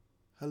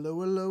Hello,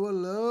 hello,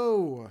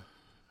 hello.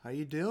 How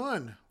you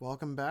doing?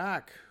 Welcome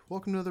back.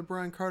 Welcome to the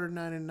Brian Carter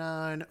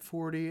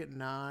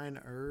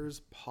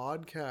 9949ers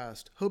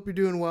podcast. Hope you're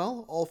doing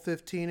well, all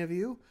 15 of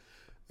you.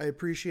 I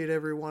appreciate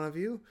every one of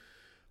you.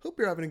 Hope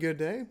you're having a good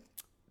day.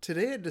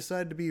 Today it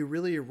decided to be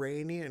really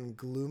rainy and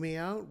gloomy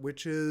out,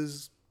 which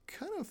is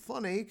kind of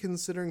funny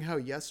considering how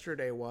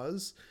yesterday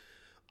was.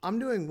 I'm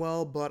doing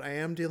well, but I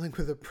am dealing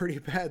with a pretty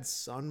bad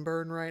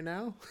sunburn right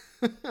now.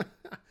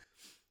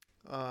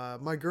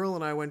 My girl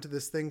and I went to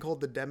this thing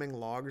called the Deming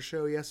Log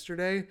Show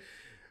yesterday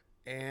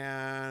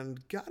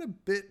and got a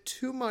bit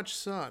too much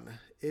sun.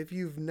 If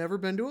you've never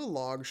been to a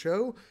log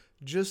show,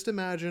 just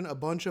imagine a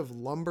bunch of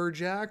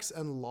lumberjacks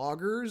and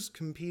loggers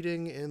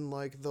competing in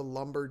like the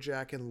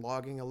lumberjack and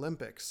logging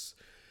Olympics.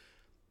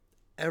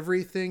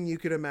 Everything you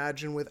could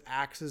imagine with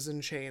axes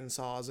and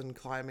chainsaws and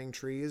climbing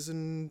trees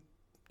and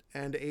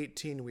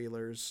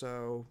 18-wheelers.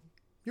 So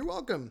you're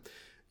welcome.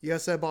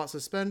 Yes, I bought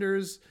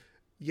suspenders.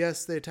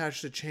 Yes, they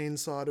attached a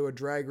chainsaw to a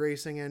drag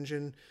racing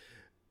engine.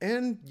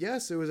 And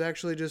yes, it was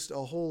actually just a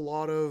whole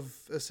lot of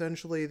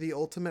essentially the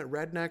ultimate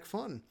redneck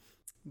fun.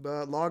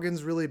 But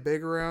logging's really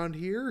big around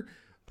here.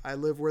 I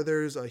live where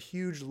there's a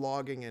huge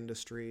logging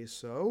industry.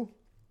 So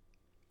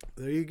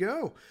there you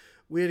go.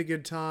 We had a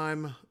good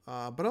time,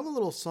 but I'm a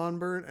little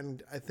sunburnt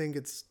and I think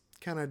it's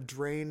kind of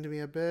drained me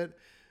a bit.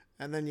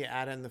 And then you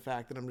add in the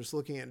fact that I'm just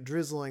looking at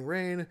drizzling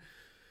rain.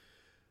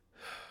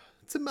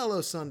 It's a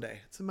mellow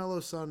Sunday.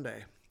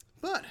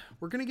 But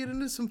we're going to get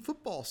into some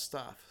football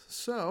stuff.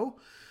 So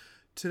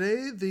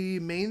today, the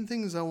main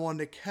things I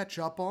wanted to catch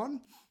up on,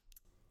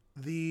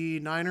 the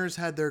Niners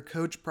had their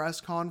coach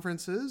press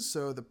conferences.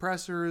 So the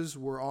pressers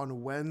were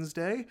on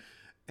Wednesday,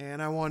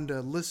 and I wanted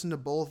to listen to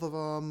both of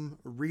them,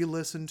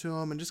 re-listen to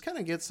them, and just kind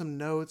of get some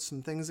notes,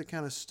 some things that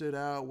kind of stood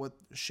out, what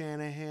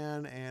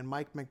Shanahan and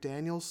Mike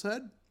McDaniel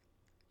said.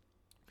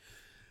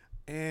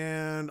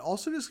 And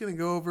also just going to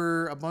go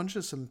over a bunch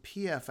of some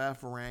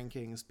PFF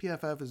rankings.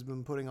 PFF has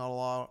been putting out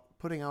a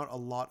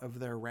lot of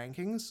their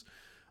rankings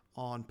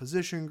on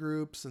position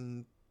groups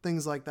and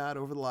things like that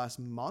over the last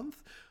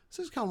month.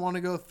 So I just kind of want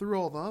to go through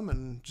all of them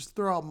and just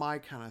throw out my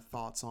kind of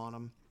thoughts on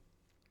them.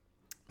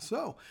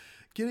 So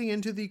getting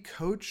into the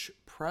coach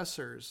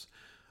pressers.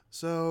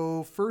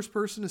 So first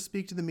person to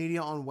speak to the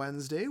media on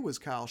Wednesday was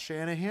Kyle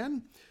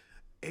Shanahan.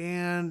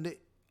 And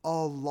a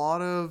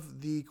lot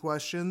of the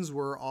questions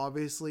were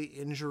obviously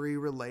injury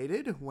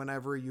related.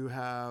 Whenever you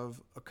have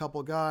a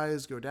couple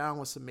guys go down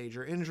with some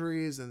major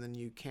injuries and then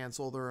you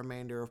cancel the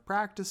remainder of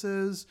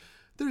practices,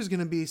 there's going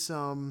to be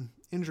some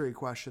injury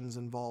questions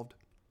involved.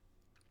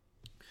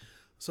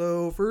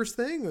 So first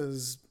thing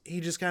was he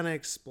just kind of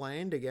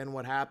explained again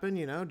what happened.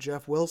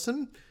 Jeff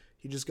Wilson,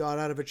 he just got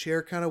out of a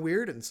chair kind of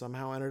weird and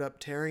somehow ended up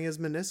tearing his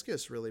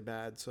meniscus really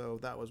bad. So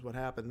that was what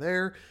happened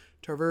there.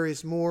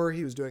 Tarvarius Moore,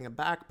 he was doing a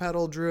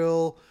backpedal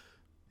drill.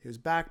 He was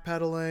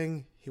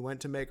backpedaling. He went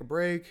to make a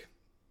break.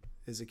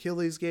 His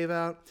Achilles gave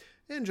out.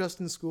 And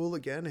Justin Skule,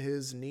 again,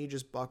 his knee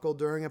just buckled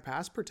during a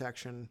pass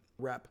protection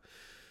rep.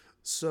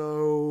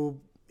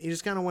 So he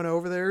just kind of went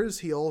over theirs.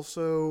 He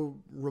also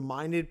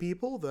reminded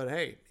people that,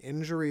 hey,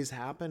 injuries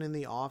happen in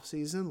the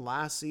offseason.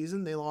 Last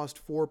season, they lost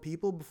 4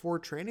 people before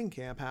training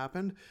camp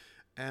happened.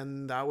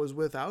 And that was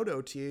without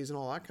OTAs and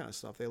all that kind of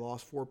stuff. They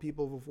lost 4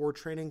 people before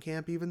training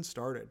camp even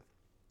started.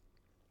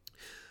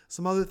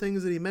 Some other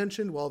things that he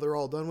mentioned, while they're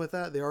all done with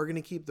that, they are going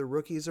to keep the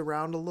rookies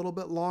around a little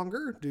bit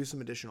longer, do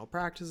some additional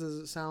practices,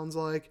 it sounds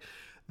like.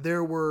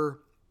 There were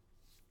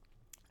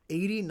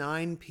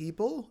 89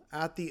 people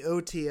at the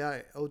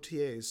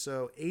OTAs.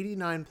 So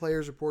 89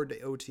 players reported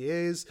to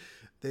OTAs.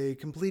 They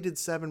completed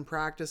 7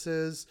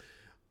 practices,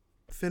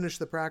 finished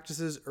the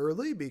practices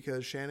early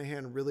because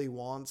Shanahan really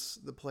wants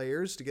the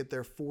players to get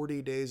their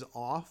 40 days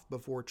off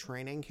before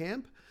training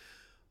camp.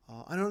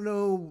 I don't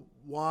know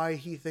why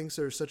he thinks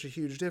there's such a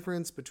huge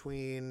difference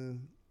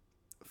between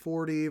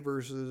 40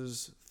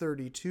 versus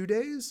 32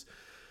 days,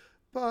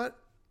 but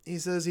he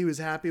says he was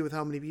happy with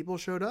how many people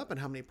showed up and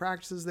how many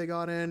practices they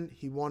got in.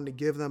 He wanted to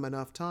give them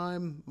enough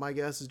time. My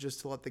guess is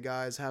just to let the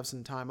guys have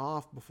some time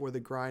off before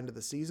the grind of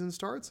the season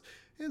starts,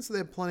 and so they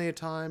have plenty of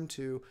time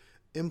to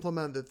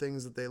implement the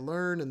things that they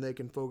learn and they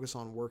can focus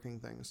on working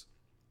things.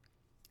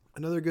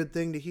 Another good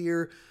thing to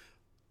hear,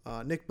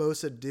 Nick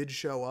Bosa did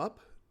show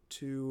up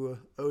to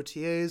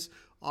OTAs.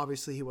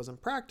 Obviously, he wasn't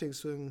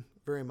practicing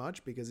very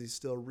much because he's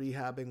still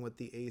rehabbing with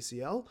the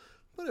ACL,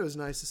 but it was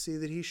nice to see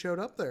that he showed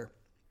up there.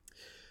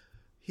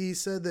 He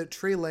said that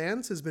Trey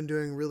Lance he's been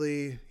doing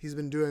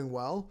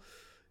well.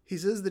 He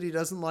says that he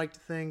doesn't like to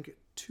think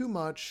too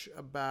much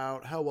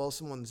about how well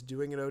someone's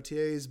doing at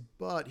OTAs,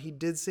 but he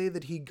did say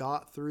that he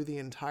got through the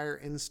entire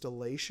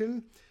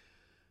installation.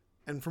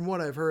 And from what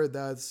I've heard,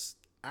 that's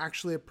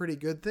actually a pretty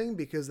good thing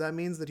because that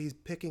means that he's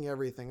picking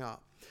everything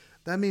up.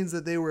 That means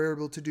that they were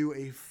able to do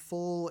a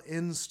full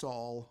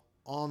install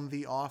on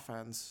the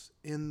offense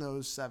in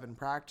those 7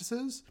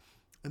 practices,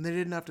 and they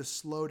didn't have to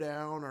slow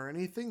down or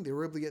anything. They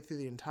were able to get through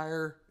the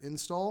entire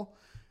install,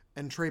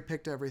 and Trey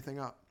picked everything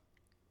up.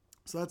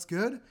 So that's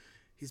good.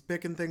 He's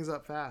picking things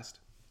up fast.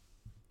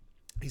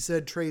 He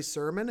said Trey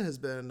Sermon has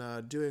been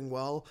doing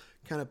well,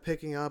 kind of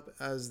picking up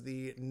as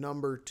the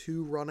number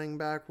 2 running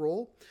back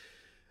role.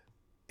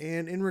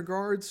 And in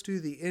regards to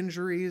the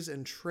injuries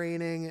and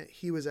training,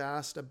 he was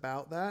asked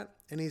about that.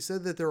 And he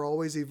said that they're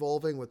always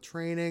evolving with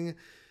training.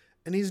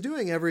 And he's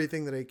doing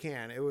everything that he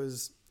can.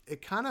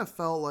 It kind of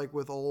felt like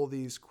with all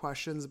these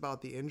questions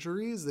about the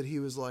injuries that he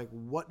was like,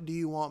 what do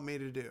you want me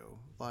to do?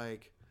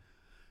 Like,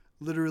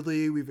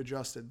 literally, we've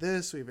adjusted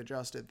this, we've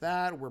adjusted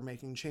that. We're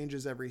making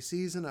changes every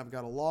season. I've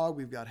got a log.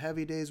 We've got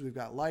heavy days. We've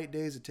got light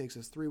days. It takes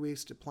us 3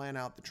 weeks to plan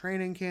out the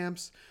training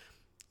camps.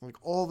 Like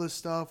all this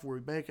stuff, we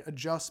make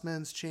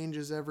adjustments,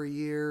 changes every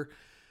year.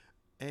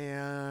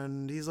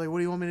 And he's like, what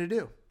do you want me to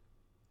do?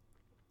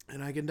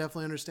 And I can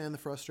definitely understand the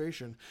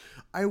frustration.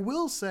 I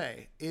will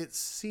say, it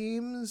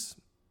seems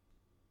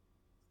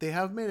they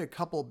have made a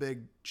couple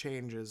big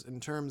changes in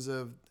terms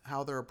of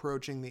how they're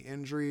approaching the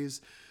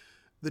injuries.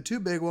 The 2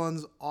 big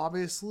ones,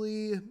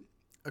 obviously,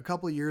 a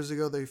couple years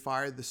ago, they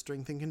fired the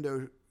strength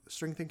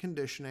and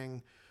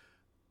conditioning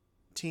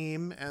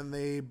team, and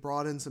they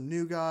brought in some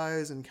new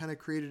guys and kind of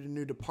created a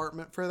new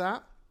department for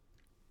that.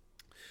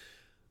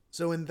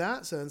 So in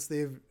that sense,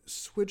 they've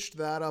switched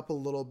that up a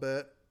little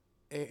bit,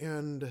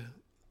 and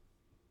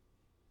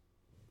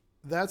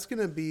that's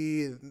going to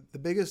be the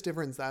biggest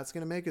difference that's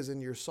going to make is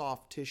in your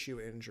soft tissue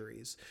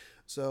injuries.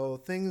 So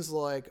things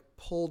like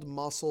pulled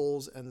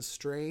muscles and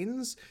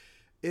strains,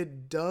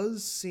 it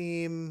does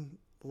seem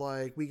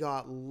like we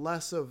got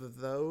less of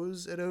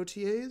those at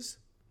OTAs.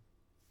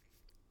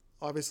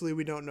 Obviously,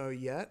 we don't know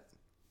yet.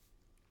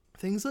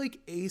 Things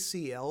like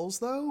ACLs,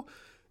 though,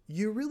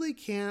 you really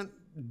can't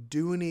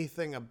do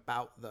anything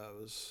about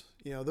those.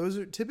 You know, those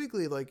are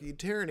typically like you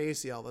tear an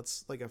ACL,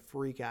 that's like a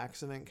freak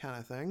accident kind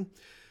of thing.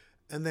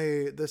 And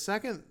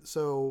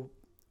we'll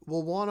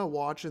want to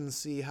watch and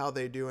see how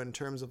they do in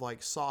terms of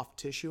like soft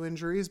tissue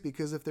injuries,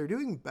 because if they're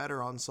doing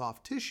better on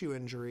soft tissue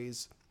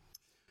injuries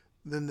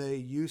than they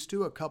used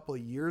to a couple of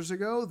years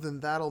ago, then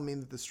that'll mean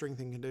that the strength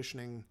and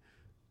conditioning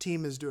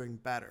team is doing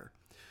better.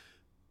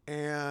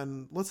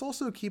 And let's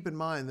also keep in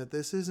mind that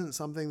this isn't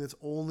something that's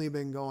only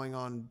been going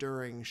on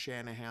during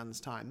Shanahan's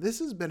time. This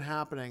has been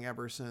happening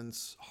ever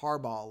since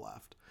Harbaugh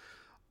left.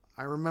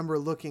 I remember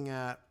looking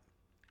at,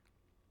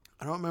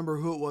 I don't remember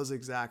who it was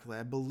exactly.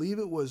 I believe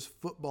it was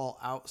Football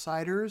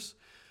Outsiders,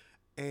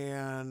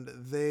 and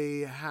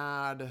they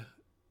had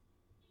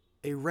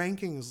a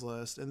rankings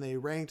list, and they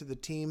ranked the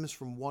teams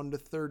from 1 to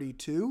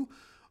 32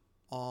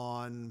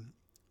 on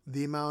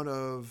the amount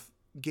of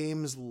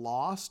games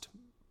lost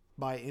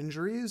by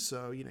injuries.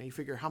 So, you know, you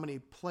figure how many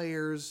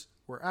players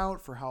were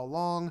out for how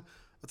long.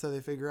 That's how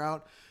they figure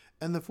out.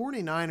 And the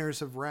 49ers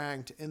have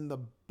ranked in the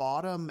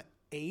bottom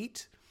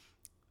 8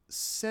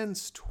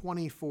 since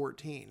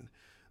 2014.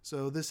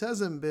 So this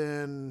hasn't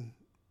been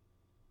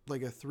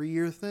like a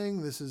 3-year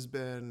thing. This has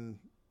been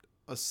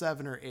a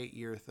 7 or 8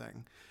 year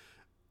thing.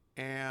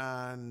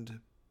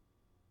 And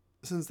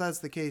since that's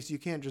the case, you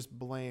can't just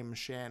blame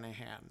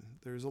Shanahan.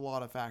 There's a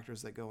lot of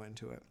factors that go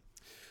into it.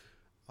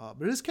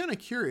 But it is kind of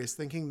curious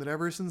thinking that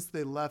ever since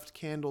they left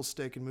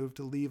Candlestick and moved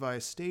to Levi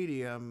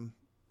Stadium,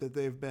 that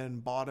they've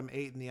been bottom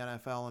 8 in the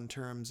NFL in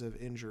terms of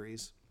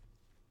injuries.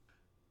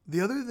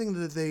 The other thing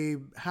that they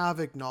have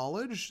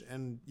acknowledged,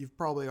 and you've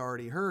probably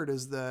already heard,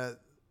 is that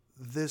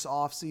this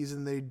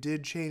offseason they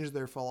did change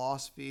their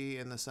philosophy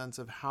in the sense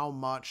of how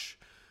much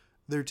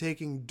they're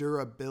taking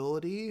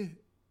durability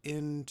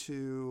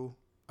into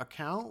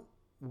account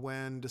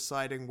when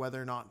deciding whether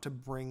or not to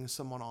bring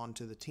someone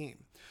onto the team.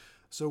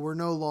 So we're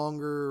no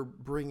longer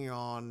bringing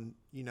on,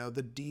 you know,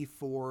 the D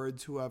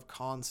Fords who have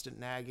constant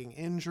nagging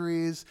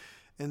injuries.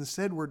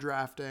 Instead, we're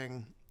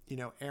drafting, you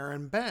know,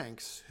 Aaron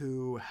Banks,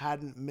 who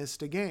hadn't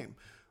missed a game.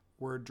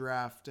 We're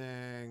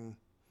drafting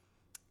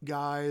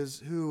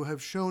guys who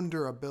have shown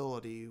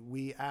durability.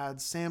 We add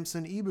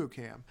Samson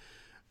Ebukam.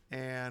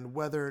 And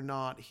whether or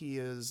not he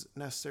is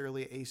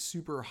necessarily a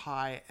super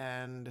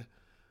high-end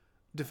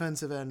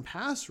defensive end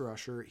pass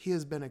rusher, he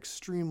has been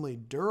extremely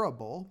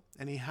durable,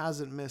 and he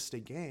hasn't missed a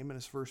game in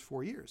his first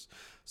 4 years.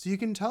 So you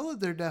can tell that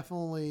they're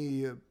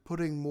definitely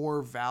putting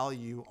more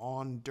value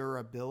on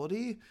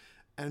durability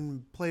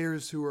and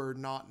players who are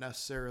not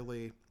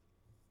necessarily,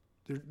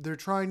 they're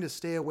trying to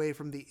stay away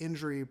from the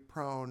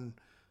injury-prone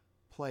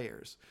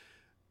players.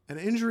 And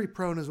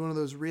injury-prone is one of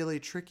those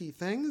really tricky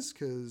things,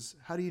 because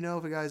how do you know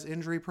if a guy's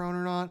injury-prone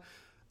or not?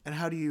 And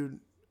how do you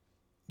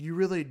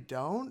really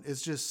don't.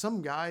 It's just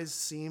some guys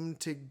seem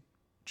to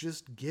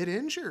just get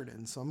injured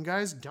and some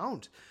guys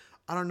don't.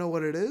 I don't know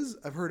what it is.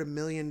 I've heard a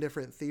million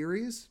different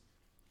theories.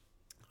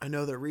 I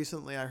know that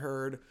recently I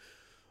heard,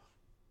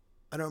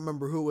 I don't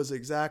remember who it was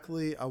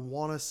exactly. I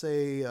want to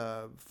say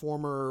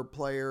former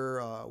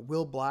player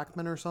Will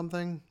Blackman or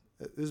something.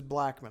 It was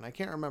Blackman. I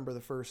can't remember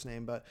the first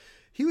name, but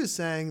he was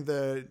saying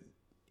that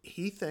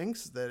he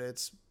thinks that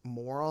it's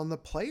more on the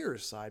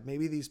players' side.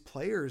 Maybe these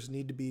players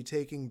need to be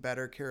taking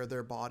better care of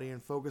their body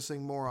and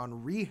focusing more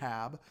on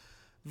rehab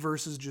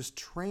versus just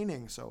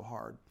training so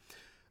hard.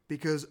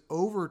 Because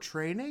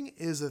overtraining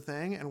is a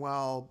thing, and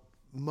while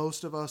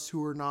most of us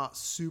who are not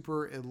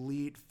super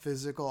elite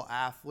physical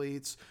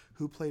athletes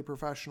who play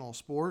professional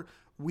sport,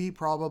 we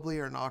probably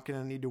are not going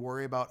to need to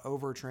worry about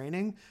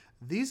overtraining.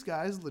 These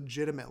guys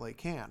legitimately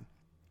can.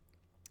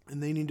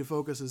 And they need to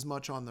focus as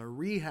much on their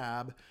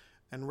rehab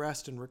and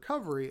rest and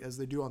recovery as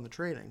they do on the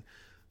training.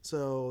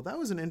 So that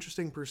was an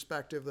interesting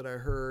perspective that I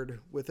heard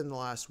within the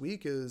last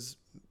week, is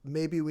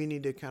maybe we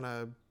need to kind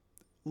of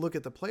look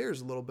at the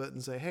players a little bit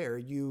and say, hey, are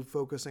you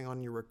focusing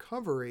on your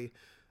recovery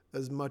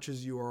as much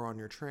as you are on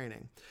your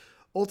training?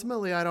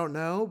 Ultimately, I don't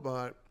know,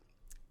 but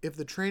if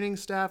the training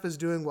staff is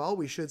doing well,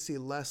 we should see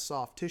less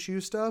soft tissue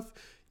stuff.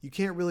 You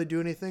can't really do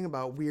anything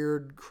about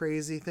weird,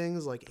 crazy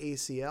things like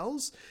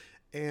ACLs.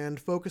 And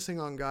focusing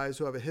on guys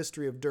who have a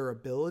history of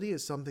durability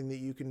is something that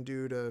you can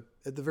do to,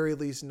 at the very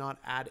least, not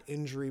add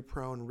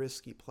injury-prone,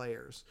 risky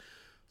players.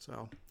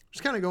 So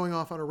just kind of going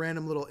off on a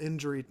random little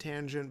injury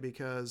tangent,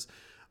 because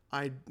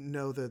I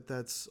know that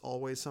that's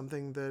always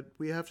something that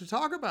we have to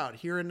talk about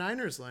here in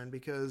Niners land,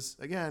 because,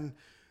 again,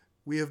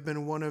 we have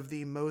been one of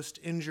the most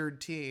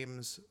injured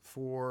teams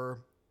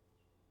for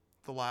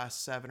the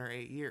last 7 or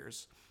 8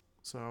 years.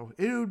 So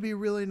it would be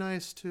really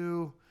nice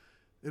to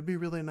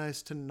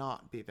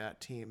not be that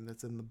team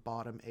that's in the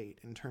bottom 8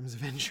 in terms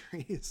of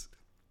injuries.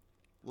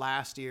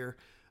 Last year,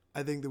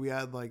 I think that we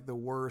had like the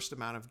worst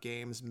amount of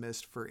games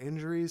missed for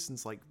injuries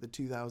since like the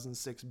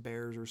 2006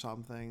 Bears or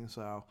something.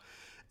 So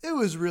it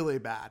was really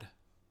bad.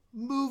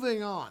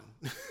 Moving on.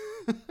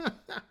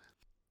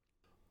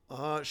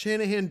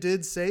 Shanahan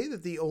did say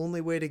that the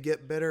only way to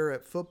get better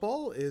at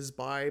football is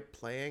by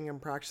playing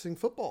and practicing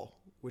football,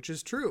 which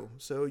is true.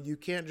 So you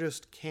can't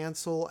just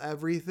cancel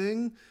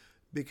everything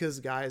because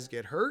guys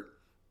get hurt.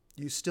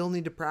 You still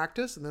need to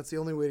practice, and that's the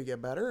only way to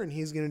get better. And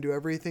he's going to do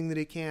everything that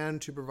he can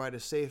to provide a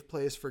safe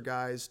place for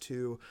guys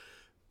to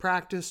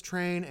practice,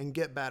 train, and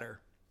get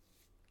better.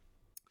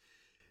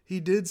 He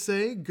did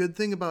say, good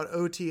thing about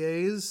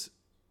OTAs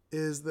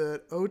is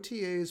that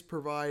OTAs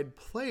provide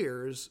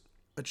players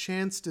a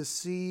chance to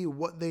see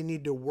what they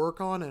need to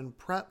work on and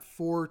prep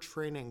for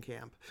training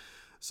camp.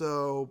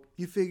 So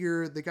you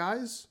figure the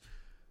guys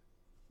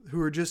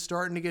who are just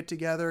starting to get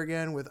together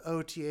again with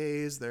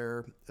OTAs,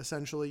 they're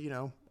essentially,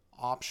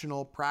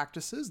 optional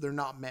practices. They're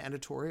not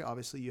mandatory.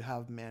 Obviously, you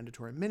have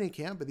mandatory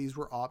minicamp, but these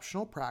were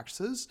optional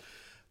practices.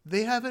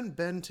 They haven't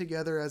been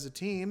together as a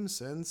team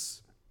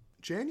since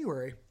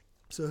January.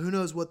 So who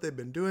knows what they've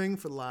been doing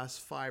for the last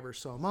 5 or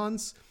so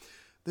months.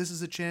 This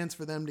is a chance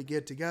for them to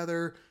get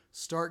together,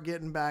 start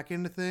getting back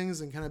into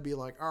things, and kind of be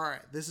like, all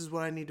right, this is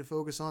what I need to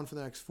focus on for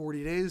the next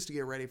 40 days to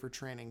get ready for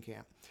training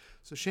camp.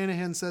 So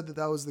Shanahan said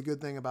that was the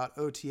good thing about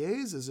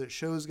OTAs, is it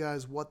shows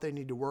guys what they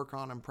need to work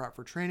on and prep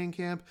for training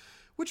camp,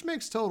 which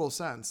makes total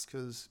sense,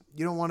 because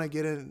you don't want to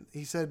get in.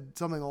 He said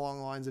something along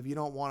the lines of, you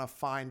don't want to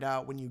find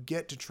out when you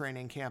get to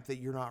training camp that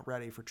you're not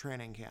ready for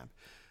training camp.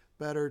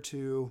 Better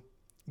to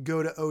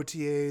go to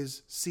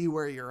OTAs, see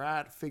where you're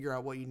at, figure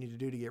out what you need to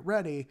do to get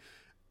ready,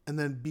 and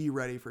then be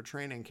ready for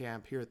training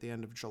camp here at the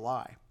end of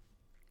July.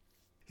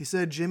 He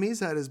said Jimmy G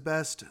has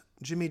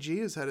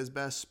had his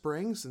best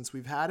spring since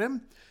we've had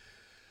him.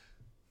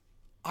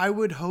 I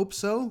would hope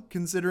so,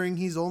 considering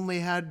he's only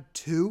had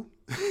 2.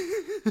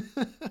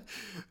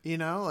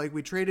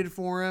 We traded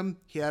for him.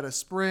 He had a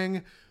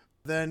spring.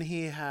 Then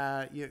he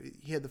had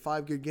the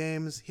 5 good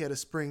games. He had a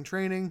spring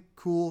training.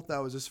 Cool.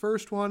 That was his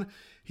first one.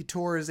 He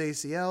tore his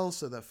ACL,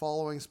 so the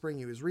following spring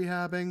he was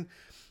rehabbing.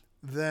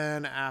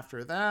 Then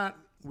after that,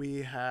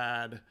 we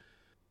had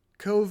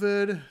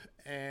COVID,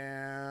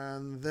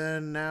 and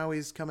then now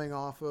he's coming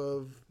off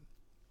of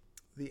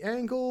the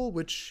ankle,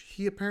 which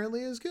he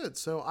apparently is good.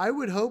 So I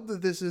would hope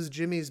that this is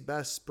Jimmy's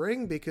best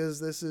spring, because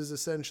this is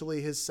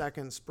essentially his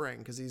second spring,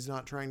 because he's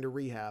not trying to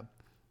rehab.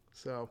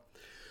 So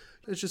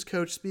it's just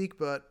coach speak,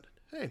 but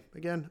hey,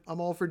 again, I'm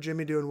all for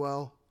Jimmy doing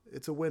well.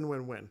 It's a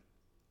win-win-win.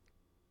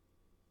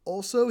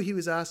 Also, he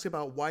was asked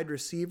about wide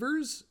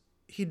receivers.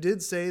 He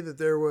did say that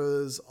there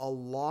was a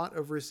lot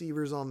of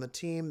receivers on the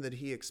team that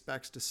he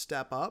expects to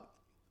step up,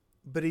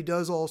 but he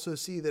does also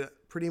see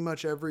that pretty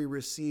much every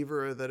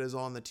receiver that is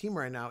on the team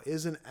right now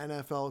is an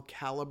NFL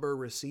caliber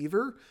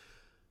receiver.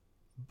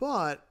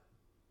 But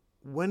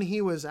when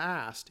he was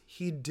asked,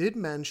 he did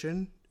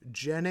mention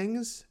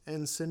Jennings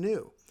and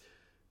Sanu.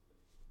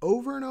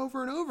 Over and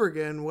over and over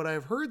again, what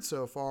I've heard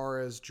so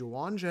far is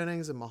Jauan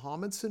Jennings and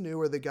Mohamed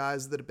Sanu are the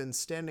guys that have been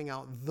standing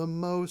out the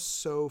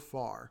most so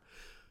far.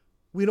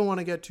 We don't want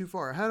to get too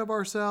far ahead of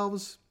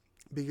ourselves,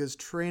 because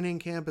training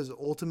camp is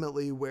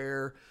ultimately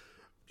where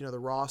the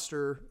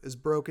roster is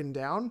broken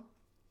down.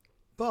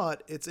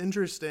 But it's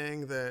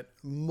interesting that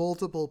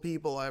multiple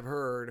people I've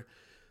heard,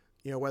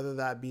 whether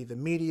that be the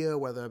media,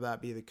 whether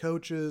that be the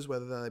coaches,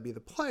 whether that be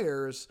the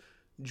players,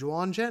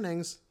 Jauan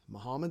Jennings,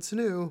 Mohamed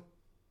Sanu,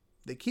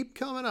 they keep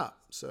coming up.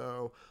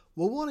 So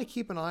we'll want to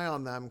keep an eye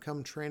on them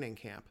come training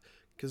camp,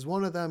 because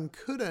one of them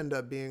could end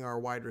up being our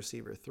wide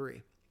receiver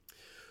 3.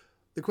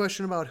 The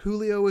question about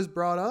Julio was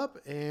brought up,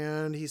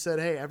 and he said,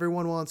 hey,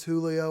 everyone wants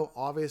Julio.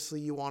 Obviously,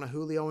 you want a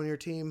Julio on your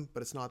team,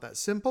 but it's not that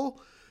simple.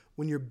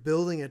 when you're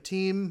building a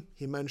team,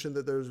 he mentioned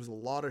that there's a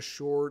lot of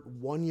short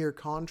 1-year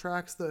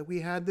contracts that we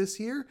had this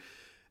year,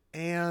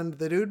 and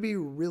that it would be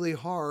really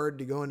hard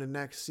to go into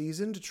next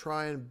season to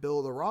try and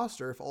build a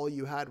roster if all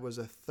you had was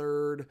a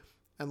third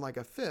and like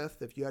a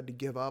fifth, if you had to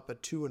give up a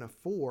 2 and a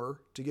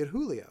 4 to get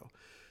Julio,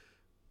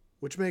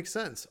 which makes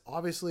sense.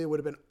 Obviously, it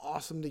would have been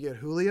awesome to get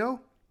Julio,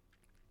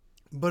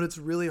 but it's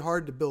really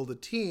hard to build a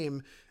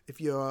team if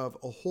you have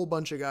a whole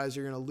bunch of guys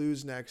you're going to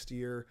lose next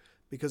year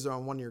because they're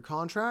on 1-year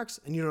contracts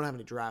and you don't have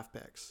any draft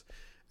picks.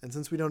 And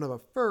since we don't have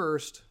a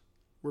first,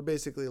 we're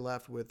basically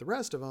left with the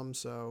rest of them.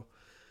 So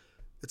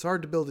it's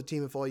hard to build a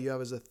team if all you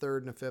have is a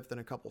third and a fifth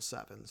and a couple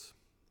sevens.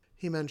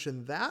 He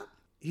mentioned that.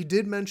 He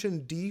did mention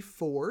D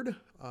Ford.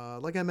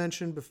 Like I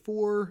mentioned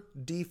before,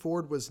 D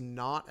Ford was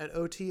not at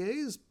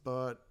OTAs,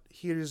 but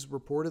he has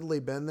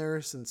reportedly been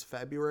there since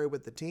February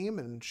with the team,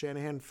 and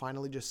Shanahan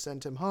finally just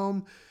sent him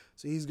home.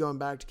 So he's going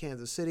back to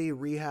Kansas City,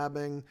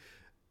 rehabbing,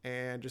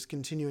 and just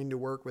continuing to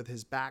work with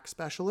his back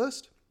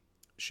specialist.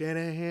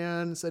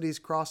 Shanahan said he's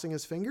crossing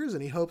his fingers,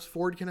 and he hopes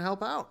Ford can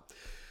help out.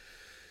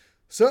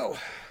 So,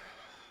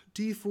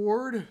 D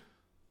Ford,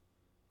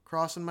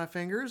 crossing my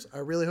fingers. I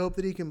really hope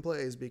that he can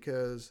play,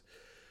 because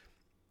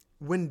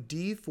when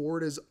D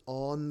Ford is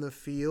on the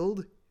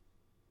field,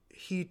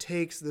 he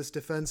takes this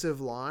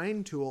defensive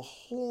line to a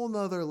whole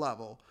nother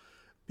level,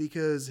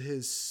 because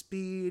his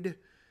speed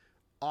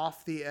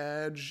off the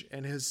edge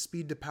and his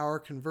speed to power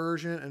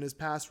conversion and his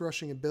pass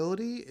rushing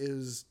ability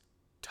is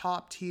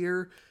top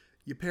tier.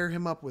 You pair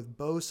him up with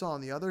Bosa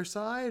on the other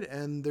side,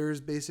 and there's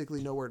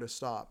basically nowhere to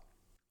stop.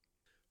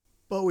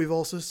 But we've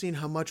also seen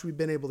how much we've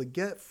been able to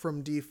get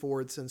from D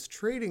Ford since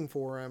trading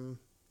for him.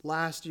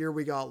 Last year,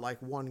 we got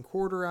like 1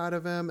 quarter out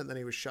of him, and then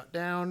he was shut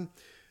down.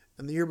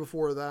 And the year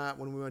before that,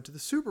 when we went to the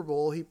Super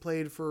Bowl, he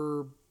played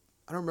for,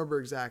 I don't remember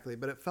exactly,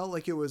 but it felt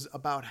like it was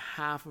about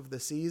half of the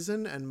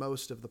season and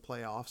most of the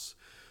playoffs.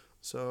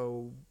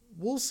 So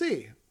we'll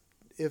see.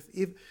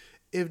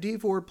 If D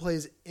Ford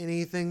plays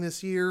anything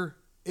this year,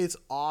 it's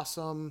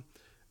awesome.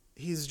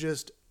 He's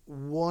just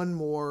one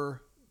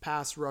more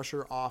pass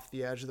rusher off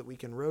the edge that we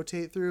can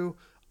rotate through.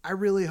 I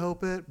really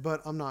hope it,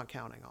 but I'm not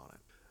counting on it.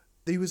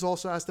 He was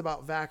also asked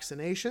about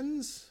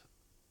vaccinations.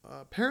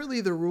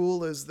 Apparently the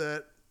rule is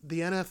that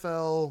the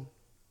NFLPA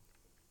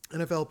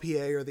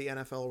or the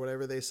NFL or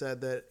whatever, they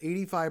said that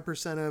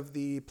 85% of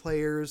the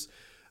players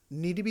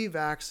need to be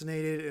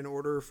vaccinated in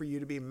order for you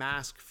to be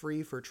mask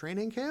free for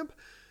training camp.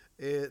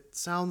 It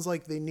sounds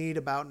like they need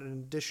about an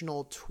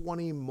additional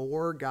 20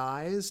 more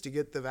guys to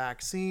get the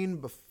vaccine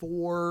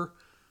before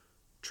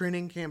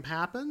training camp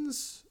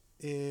happens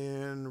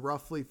in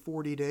roughly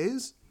 40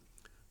 days.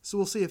 So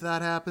we'll see if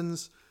that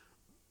happens.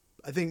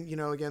 I think,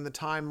 again, the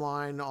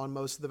timeline on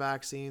most of the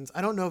vaccines,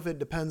 I don't know if it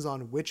depends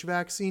on which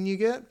vaccine you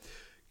get,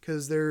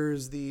 because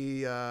there's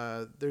the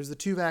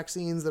 2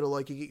 vaccines that are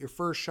like you get your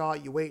first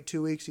shot, you wait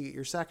 2 weeks, you get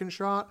your second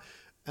shot,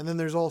 and then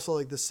there's also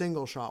like the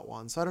single shot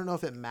one. So I don't know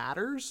if it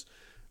matters,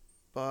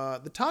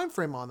 but the time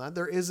frame on that,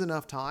 there is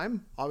enough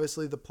time.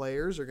 Obviously, the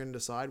players are going to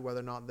decide whether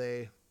or not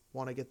they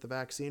want to get the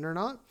vaccine or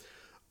not,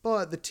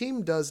 but the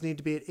team does need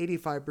to be at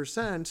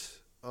 85%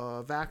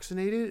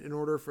 vaccinated in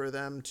order for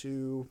them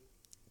to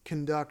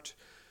conduct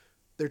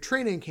their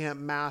training camp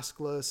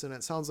maskless, and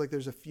it sounds like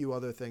there's a few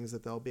other things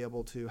that they'll be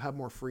able to have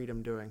more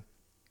freedom doing.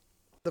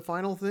 The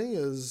final thing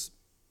is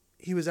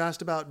he was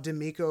asked about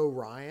DeMeco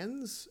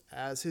Ryans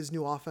as his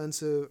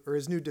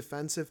new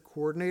defensive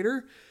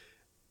coordinator.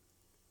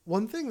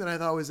 One thing that I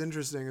thought was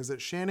interesting is that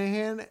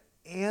Shanahan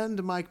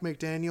and Mike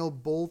McDaniel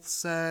both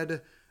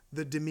said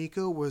that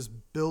DeMeco was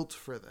built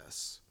for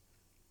this.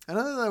 And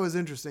I thought that was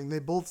interesting. They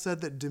both said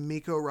that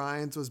DeMeco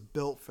Ryans was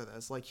built for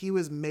this. Like, he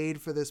was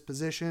made for this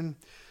position.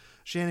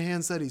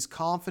 Shanahan said he's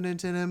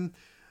confident in him,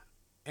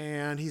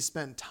 and he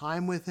spent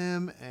time with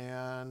him,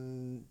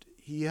 and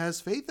he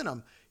has faith in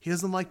him. He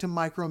doesn't like to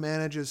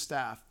micromanage his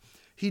staff.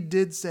 He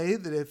did say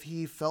that if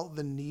he felt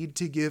the need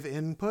to give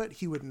input,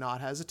 he would not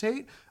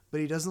hesitate,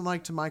 but he doesn't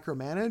like to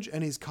micromanage,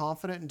 and he's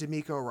confident in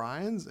DeMeco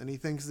Ryans, and he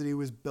thinks that he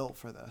was built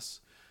for this.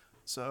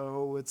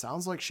 So it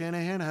sounds like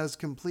Shanahan has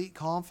complete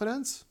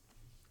confidence.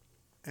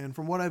 And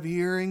from what I'm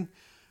hearing,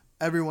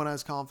 everyone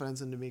has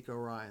confidence in DeMeco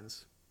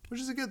Ryans,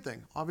 which is a good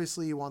thing.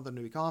 Obviously, you want them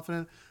to be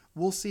confident.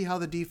 We'll see how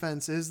the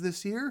defense is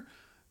this year,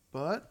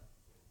 but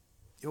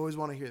you always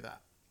want to hear that.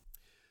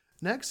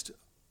 Next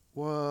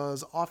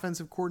was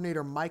offensive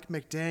coordinator Mike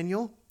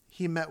McDaniel.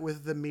 He met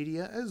with the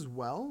media as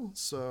well,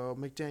 so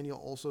McDaniel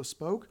also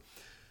spoke.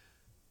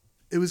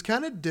 It was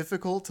kind of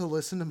difficult to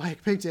listen to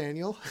Mike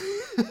McDaniel.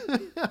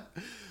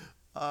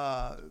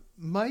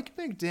 Mike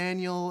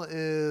McDaniel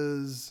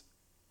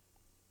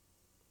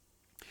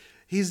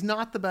he's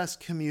not the best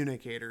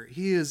communicator.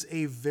 He is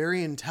a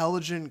very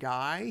intelligent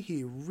guy.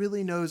 He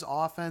really knows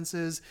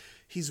offenses.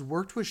 He's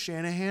worked with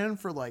Shanahan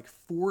for like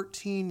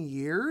 14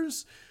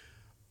 years,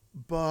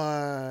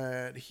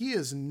 but he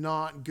is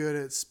not good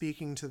at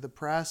speaking to the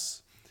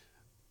press.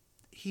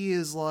 He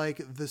is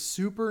like the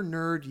super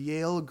nerd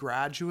Yale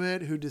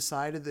graduate who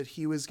decided that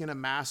he was going to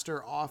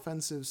master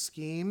offensive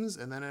schemes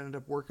and then ended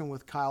up working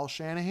with Kyle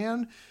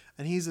Shanahan.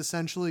 and he's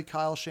essentially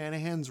Kyle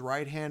Shanahan's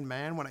right-hand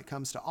man when it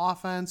comes to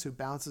offense, who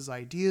bounces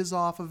ideas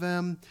off of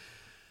him.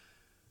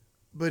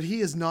 But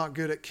he is not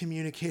good at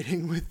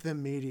communicating with the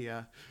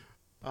media.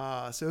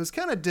 So it was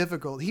kind of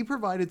difficult. He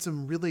provided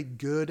some really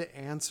good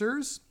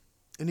answers,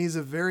 and he's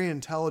a very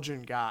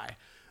intelligent guy,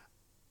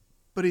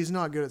 but he's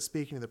not good at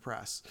speaking to the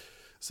press.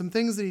 Some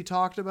things that he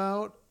talked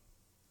about,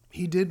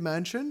 he did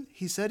mention.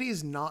 He said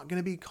he's not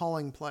going to be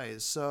calling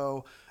plays.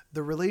 So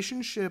the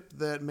relationship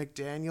that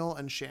McDaniel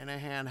and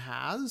Shanahan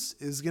has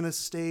is going to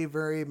stay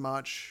pretty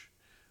much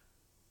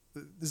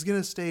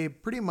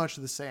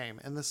the same,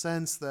 in the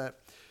sense that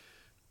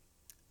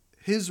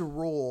his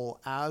role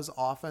as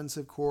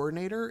offensive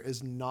coordinator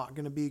is not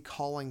going to be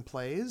calling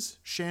plays.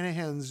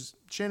 Shanahan's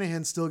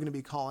still going to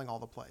be calling all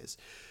the plays.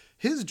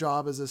 His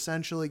job is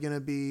essentially going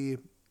to be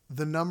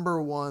the number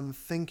one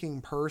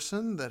thinking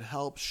person that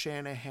helps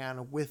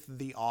Shanahan with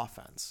the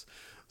offense.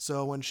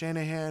 So when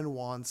Shanahan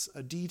wants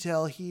a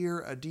detail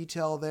here, a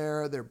detail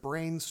there, they're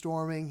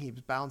brainstorming, he's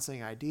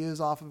bouncing ideas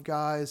off of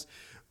guys.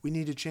 We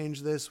need to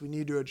change this. We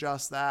need to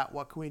adjust that.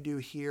 What can we do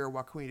here?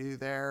 What can we do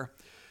there?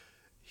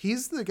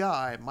 He's the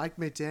guy. Mike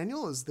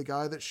McDaniel is the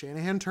guy that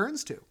Shanahan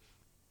turns to.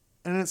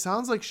 And it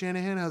sounds like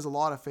Shanahan has a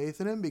lot of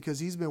faith in him because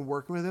he's been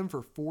working with him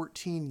for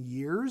 14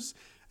 years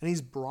and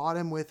he's brought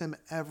him with him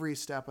every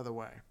step of the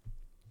way.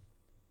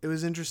 It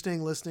was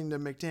interesting listening to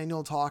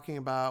McDaniel talking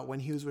about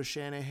when he was with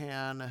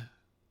Shanahan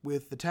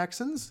with the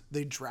Texans.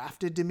 They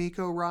drafted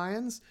DeMeco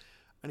Ryans,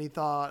 and he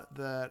thought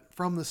that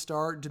from the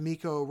start,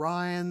 DeMeco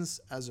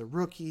Ryans, as a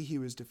rookie, he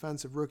was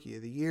Defensive Rookie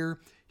of the Year.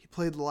 He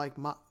played like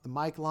the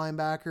Mike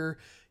linebacker.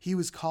 He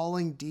was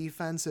calling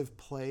defensive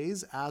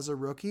plays as a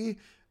rookie.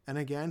 And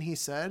again, he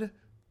said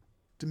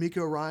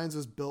DeMeco Ryans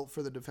was built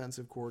for the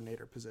defensive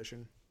coordinator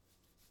position.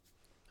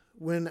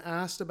 When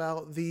asked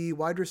about the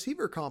wide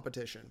receiver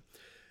competition,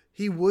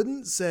 he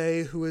wouldn't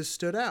say who has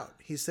stood out.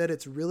 He said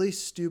it's really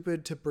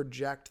stupid to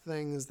project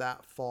things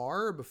that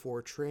far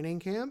before training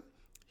camp.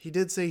 He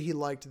did say he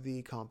liked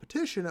the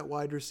competition at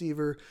wide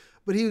receiver,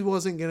 but he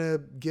wasn't going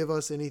to give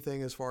us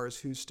anything as far as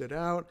who stood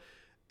out.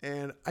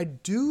 And I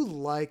do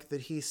like that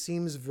he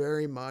seems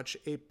very much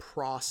a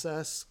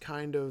process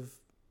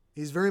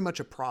he's very much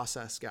a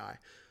process guy.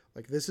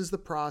 Like, this is the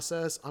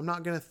process. I'm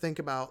not going to think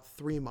about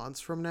 3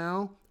 months from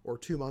now or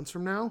 2 months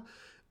from now,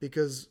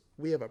 because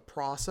we have a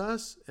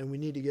process and we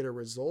need to get a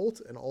result.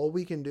 And all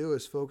we can do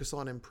is focus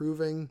on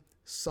improving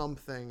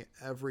something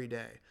every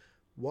day.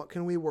 What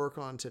can we work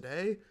on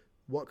today?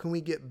 What can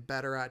we get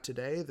better at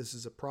today? This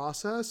is a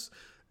process.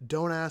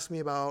 Don't ask me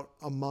about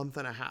a month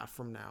and a half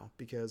from now,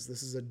 because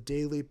this is a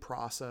daily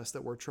process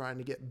that we're trying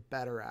to get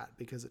better at,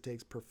 because it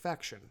takes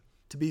perfection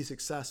to be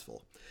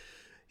successful.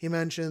 He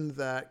mentioned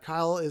that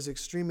Kyle is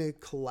extremely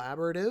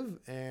collaborative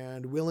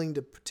and willing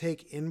to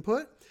take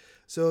input.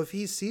 So if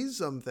he sees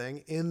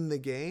something in the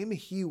game,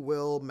 he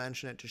will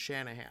mention it to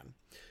Shanahan.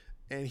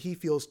 And he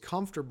feels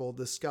comfortable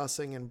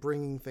discussing and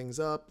bringing things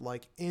up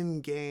like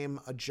in-game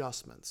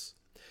adjustments.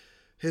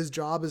 His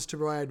job is to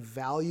provide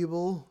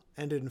valuable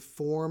and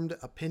informed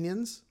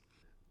opinions.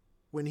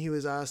 When he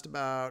was asked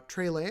about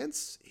Trey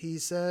Lance, he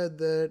said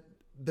that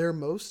they're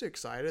most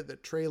excited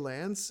that Trey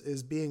Lance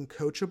is being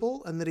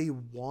coachable and that he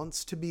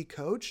wants to be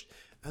coached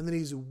and that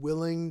he's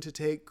willing to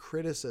take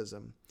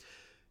criticism.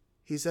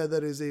 He said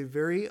that is a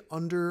very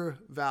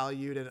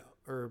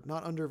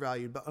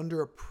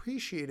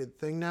underappreciated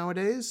thing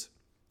nowadays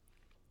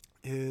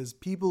is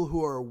people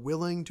who are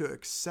willing to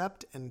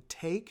accept and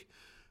take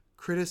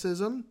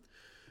criticism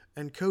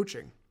and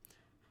coaching.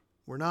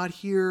 We're not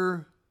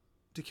here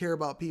to care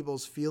about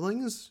people's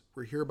feelings.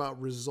 We're here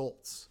about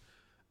results.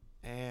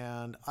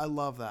 And I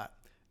love that.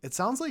 It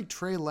sounds like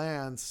Trey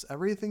Lance,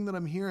 everything that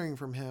I'm hearing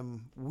from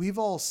him, we've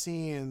all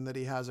seen that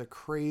he has a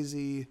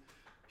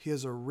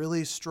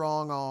really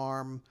strong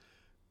arm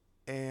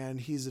and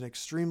he's an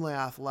extremely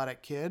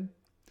athletic kid.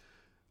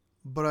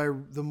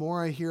 But the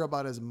more I hear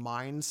about his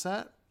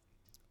mindset,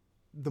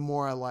 the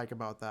more I like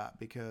about that,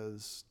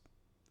 because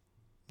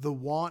the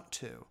want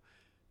to,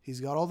 he's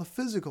got all the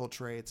physical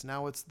traits.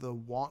 Now it's the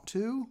want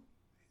to.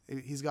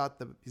 He's got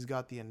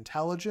the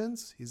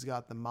intelligence, he's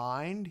got the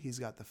mind, he's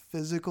got the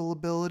physical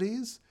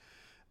abilities,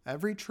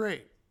 every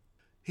trait.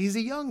 He's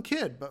a young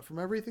kid, but from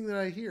everything that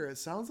I hear, it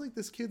sounds like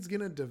this kid's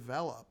going to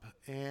develop,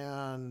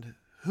 and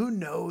who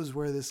knows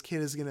where this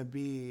kid is going to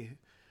be.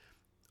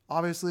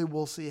 Obviously,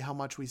 we'll see how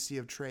much we see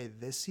of Trey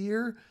this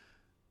year,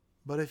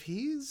 but if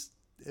he's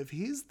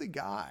the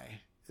guy,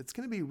 it's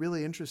going to be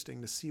really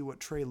interesting to see what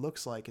Trey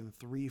looks like in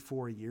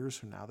 3-4 years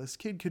from now. This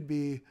kid could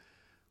be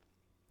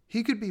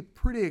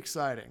pretty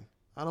exciting.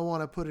 I don't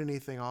want to put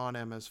anything on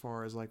him as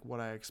far as like what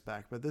I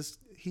expect, but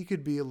he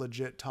could be a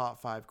legit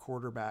top 5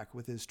 quarterback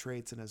with his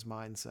traits and his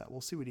mindset.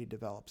 We'll see what he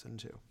develops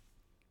into.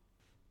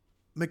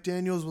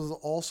 McDaniels was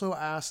also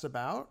asked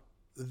about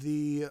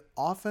the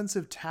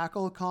offensive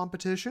tackle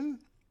competition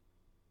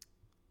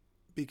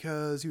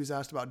because he was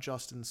asked about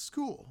Justin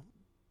Skule.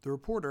 The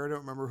reporter, I don't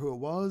remember who it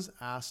was,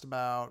 asked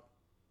about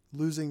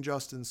losing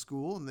Justin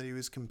Skule and that he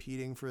was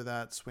competing for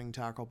that swing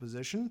tackle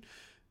position.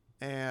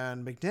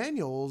 And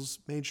McDaniels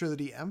made sure that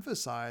he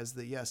emphasized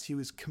that, yes, he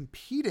was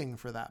competing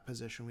for that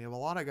position. We have a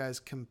lot of guys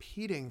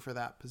competing for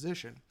that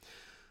position.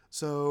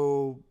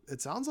 So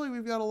it sounds like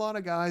we've got a lot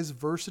of guys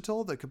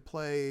versatile that could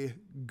play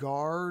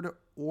guard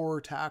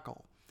or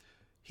tackle.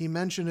 He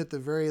mentioned at the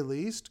very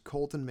least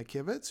Colton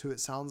McKivitz, who it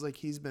sounds like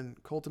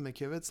Colton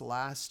McKivitz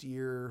last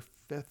year,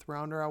 5th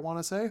rounder, I want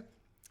to say,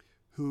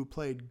 who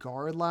played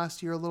guard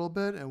last year a little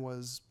bit and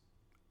was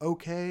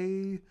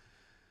okay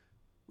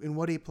in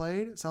what he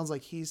played. It sounds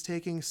like he's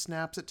taking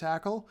snaps at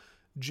tackle.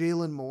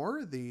 Jalen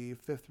Moore, the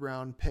 5th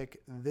round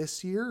pick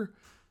this year,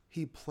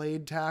 he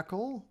played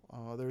tackle.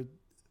 They're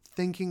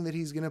thinking that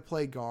he's going to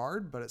play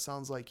guard, but it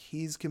sounds like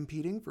he's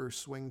competing for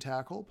swing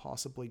tackle,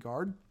 possibly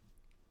guard.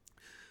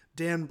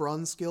 Dan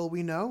Brunskill,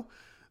 we know,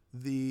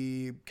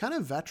 the kind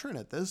of veteran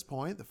at this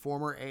point, the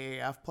former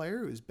AAF player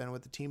who's been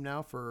with the team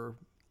now for,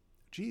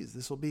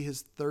 this will be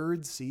his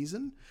 3rd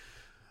season.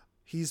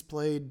 He's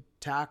played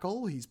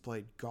tackle, he's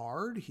played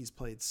guard, he's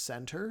played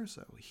center,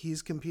 so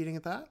he's competing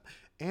at that.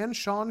 And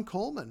Sean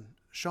Coleman,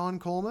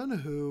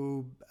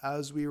 who,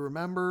 as we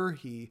remember,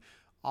 he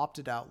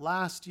opted out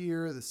last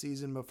year. The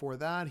season before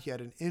that, he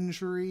had an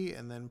injury.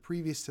 And then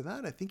previous to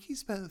that, I think he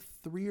spent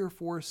 3 or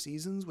 4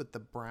 seasons with the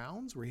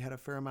Browns where he had a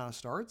fair amount of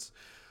starts.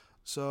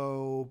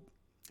 So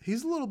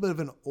he's a little bit of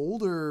an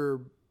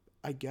older,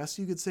 I guess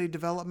you could say,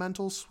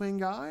 developmental swing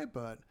guy,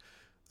 but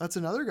that's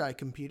another guy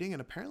competing,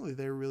 and apparently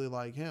they really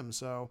like him.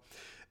 So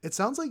it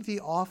sounds like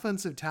the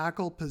offensive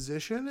tackle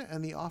position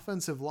and the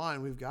offensive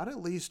line, we've got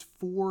at least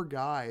 4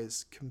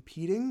 guys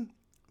competing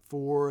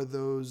for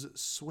those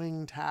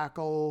swing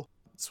tackle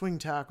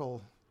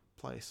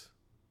place.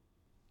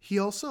 He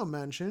also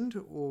mentioned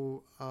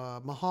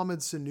Mohamed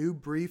Sanu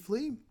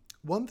briefly.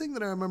 One thing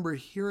that I remember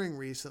hearing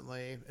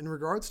recently in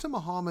regards to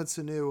Mohamed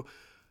Sanu,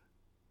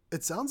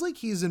 it sounds like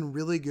he's in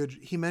really good.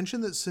 He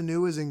mentioned that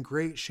Sanu is in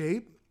great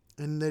shape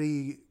and that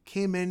he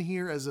came in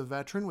here as a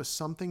veteran with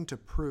something to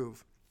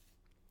prove.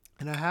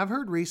 And I have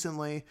heard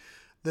recently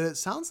that it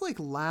sounds like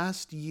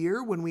last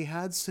year when we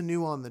had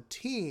Sanu on the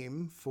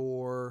team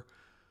for,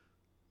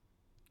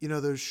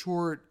 those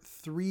short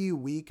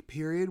 3-week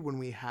period when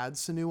we had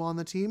Sanu on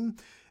the team,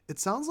 it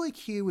sounds like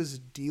he was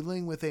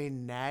dealing with a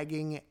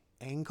nagging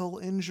ankle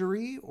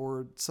injury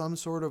or some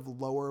sort of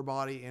lower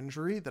body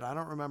injury that I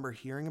don't remember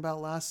hearing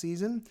about last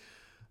season.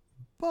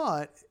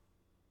 But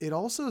it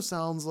also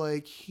sounds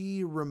like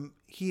he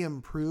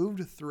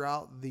improved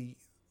throughout the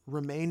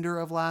remainder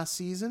of last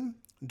season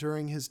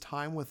during his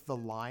time with the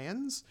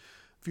Lions.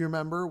 If you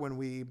remember, when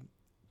we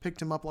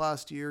picked him up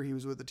last year, he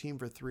was with the team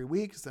for 3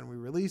 weeks, then we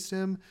released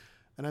him.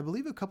 And I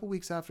believe a couple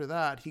weeks after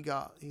that,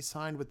 he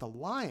signed with the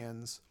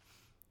Lions.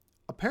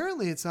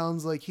 Apparently, it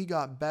sounds like he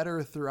got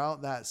better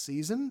throughout that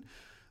season.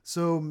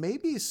 So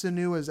maybe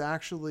Sanu is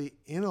actually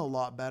in a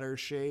lot better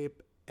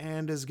shape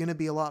and is going to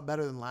be a lot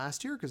better than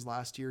last year, because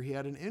last year he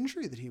had an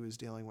injury that he was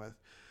dealing with,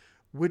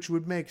 which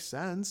would make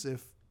sense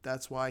if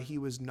that's why he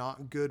was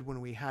not good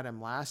when we had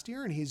him last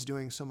year and he's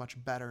doing so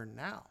much better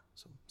now.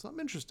 So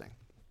something interesting.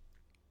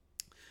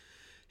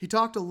 He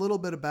talked a little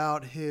bit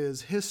about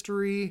his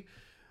history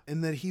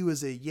and that he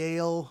was a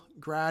Yale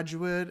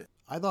graduate.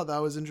 I thought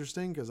that was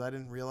interesting because I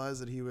didn't realize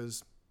that he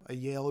was a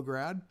Yale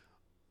grad.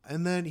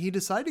 And then he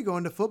decided to go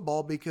into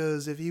football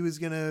because if he was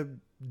going to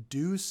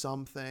do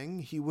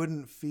something, he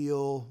wouldn't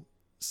feel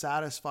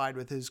satisfied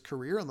with his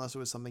career unless it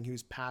was something he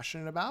was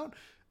passionate about.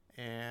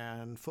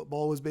 And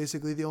football was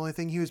basically the only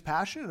thing he was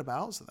passionate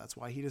about. So that's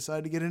why he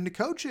decided to get into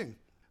coaching.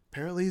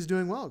 Apparently he's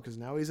doing well because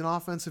now he's an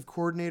offensive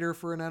coordinator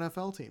for an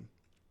NFL team.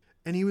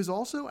 And he was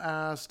also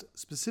asked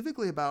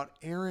specifically about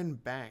Aaron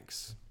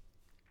Banks.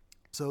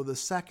 So the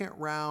 2nd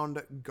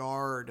round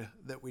guard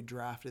that we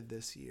drafted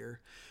this year.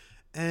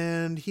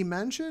 And he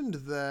mentioned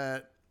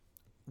that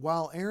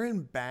while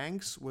Aaron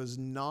Banks was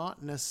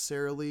not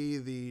necessarily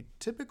the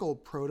typical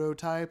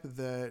prototype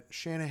that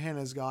Shanahan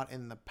has got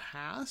in the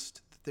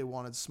past, that they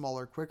wanted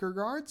smaller, quicker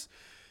guards,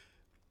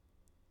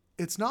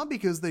 it's not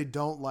because they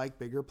don't like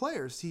bigger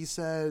players. He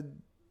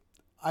said,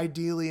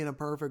 ideally in a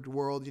perfect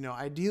world,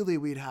 ideally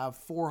we'd have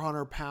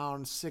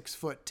 400-pound,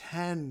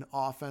 6'10"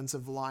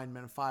 offensive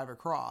linemen, 5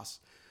 across.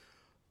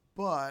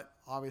 But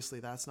obviously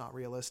that's not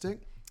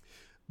realistic.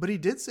 But he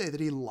did say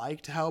that he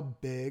liked how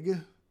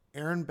big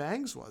Aaron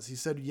Banks was. He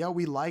said, yeah,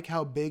 we like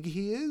how big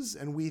he is,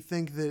 and we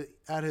think that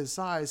at his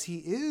size, he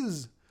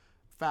is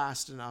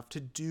fast enough to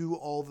do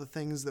all the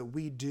things that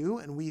we do,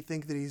 and we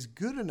think that he's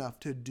good enough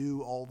to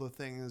do all the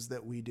things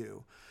that we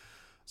do.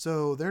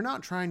 So they're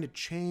not trying to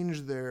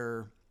change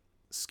their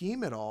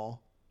scheme at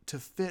all to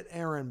fit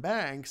Aaron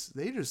Banks.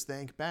 They just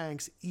think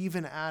Banks,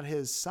 even at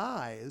his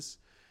size,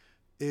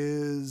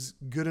 is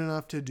good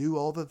enough to do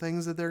all the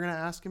things that they're going to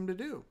ask him to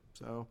do.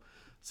 So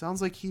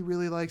sounds like he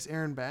really likes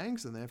Aaron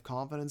Banks and they have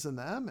confidence in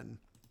them. And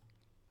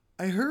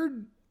I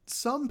heard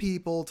some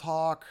people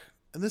talk,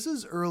 and this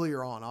is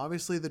earlier on.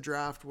 Obviously the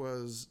draft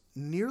was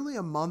nearly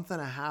a month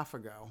and a half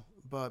ago,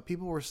 but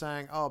people were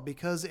saying, oh,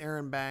 because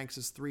Aaron Banks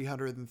is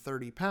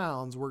 330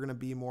 pounds, we're going to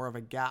be more of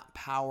a gap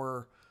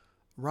power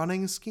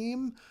running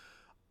scheme.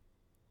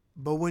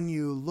 But when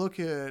you look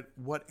at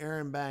what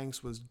Aaron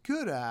Banks was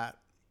good at,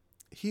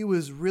 he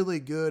was really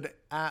good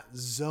at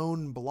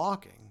zone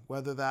blocking,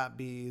 whether that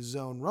be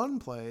zone run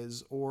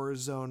plays or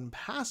zone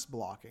pass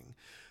blocking.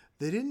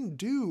 They didn't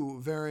do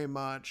very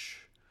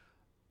much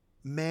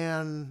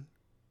man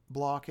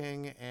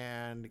blocking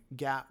and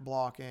gap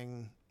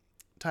blocking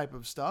type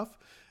of stuff.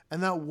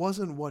 And that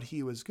wasn't what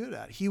he was good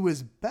at. He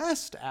was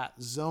best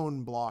at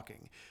zone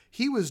blocking.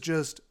 He was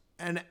just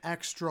an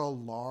extra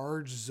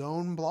large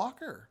zone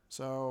blocker.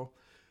 So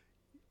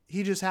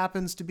he just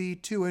happens to be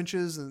 2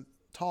 inches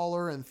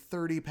taller and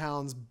 30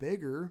 pounds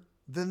bigger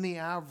than the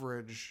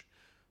average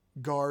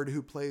guard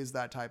who plays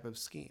that type of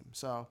scheme.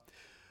 So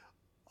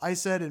I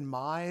said in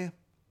my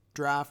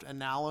draft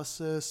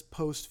analysis,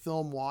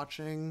 post-film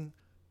watching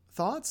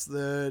thoughts,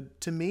 that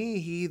to me,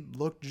 he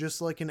looked just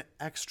like an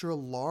extra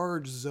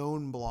large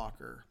zone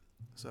blocker.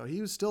 So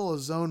he was still a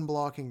zone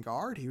blocking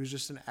guard. He was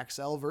just an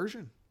XL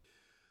version.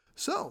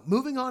 So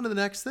moving on to the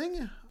next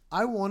thing,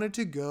 I wanted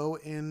to go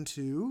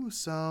into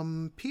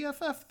some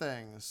PFF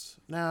things.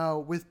 Now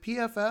with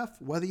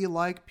PFF, whether you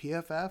like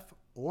PFF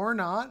or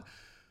not,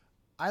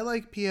 I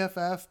like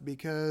PFF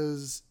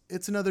because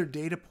it's another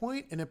data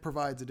point and it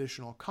provides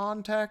additional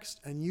context,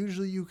 and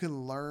usually you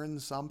can learn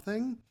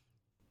something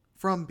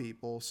from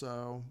people.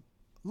 So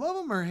love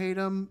them or hate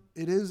them,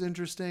 it is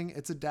interesting.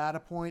 It's a data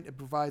point. It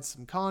provides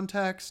some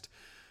context.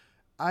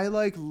 I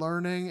like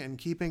learning and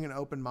keeping an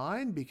open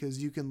mind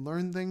because you can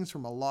learn things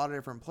from a lot of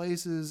different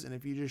places. And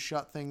if you just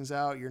shut things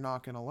out, you're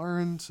not going to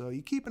learn. So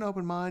you keep an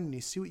open mind and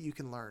you see what you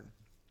can learn.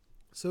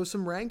 So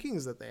some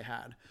rankings that they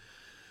had.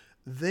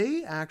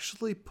 They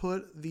actually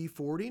put the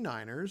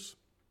 49ers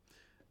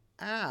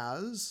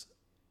as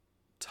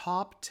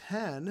top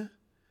 10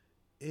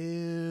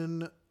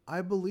 in,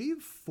 I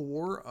believe,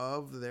 4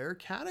 of their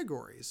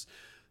categories.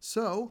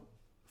 So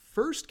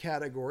first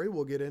category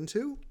we'll get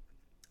into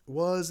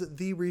was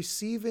the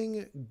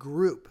receiving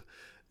group.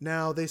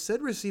 Now they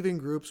said receiving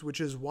groups, which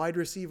is wide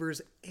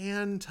receivers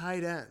and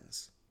tight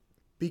ends.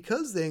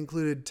 Because they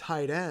included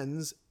tight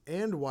ends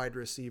and wide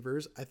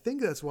receivers, I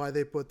think that's why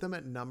they put them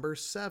at number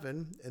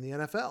 7 in the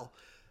NFL.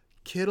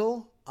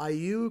 Kittle,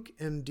 Ayuk,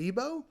 and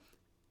Debo,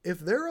 if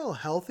they're all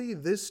healthy,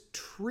 this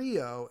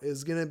trio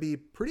is going to be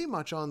pretty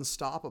much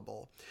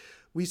unstoppable.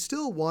 We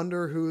still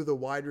wonder who the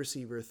wide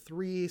receiver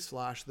 3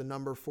 / the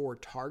number 4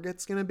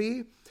 target's going to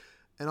be.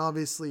 And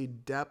obviously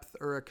depth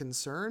are a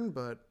concern,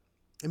 but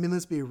I mean,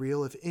 let's be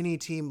real. If any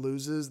team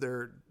loses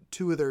their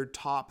 2 of their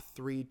top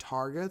 3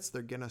 targets,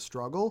 they're going to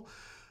struggle.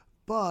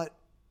 But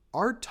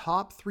our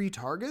top 3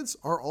 targets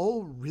are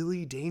all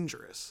really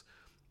dangerous.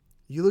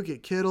 You look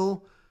at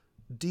Kittle,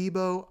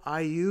 Debo,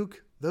 Ayuk,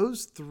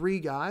 those 3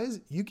 guys,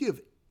 you give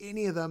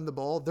any of them the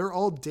ball, they're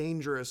all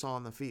dangerous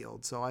on the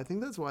field. So I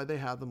think that's why they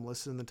have them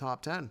listed in the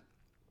top 10.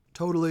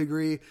 Totally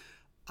agree.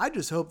 I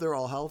just hope they're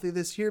all healthy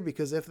this year,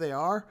 because if they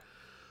are,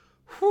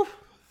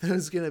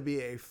 there's going to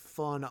be a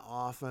fun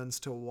offense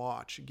to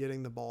watch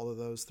getting the ball to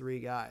those 3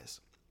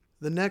 guys.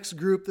 The next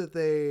group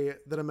that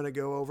I'm going to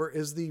go over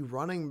is the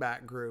running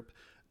back group.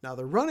 Now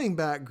the running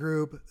back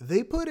group,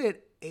 they put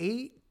it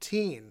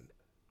 18.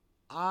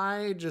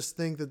 I just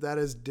think that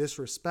is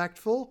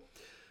disrespectful.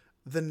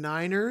 The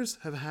Niners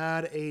have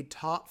had a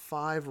top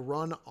 5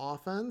 run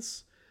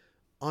offense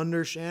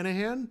under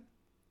Shanahan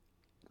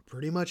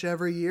pretty much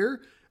every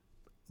year.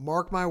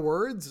 Mark my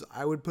words,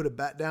 I would put a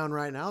bet down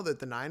right now that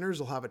the Niners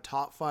will have a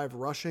top 5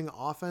 rushing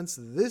offense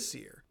this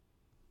year.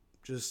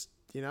 Just,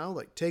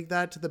 take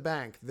that to the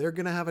bank. They're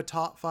going to have a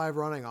top 5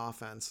 running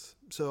offense.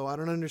 So I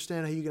don't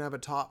understand how you can have a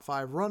top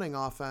 5 running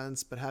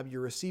offense, but have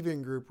your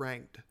receiving group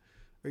ranked,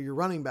 or your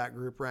running back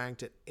group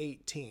ranked at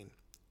 18.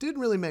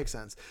 Didn't really make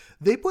sense.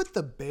 They put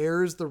the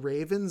Bears, the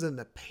Ravens, and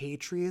the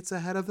Patriots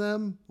ahead of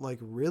them. Like,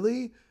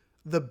 really?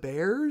 The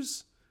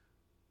Bears?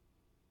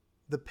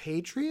 The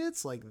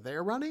Patriots, like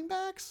their running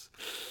backs?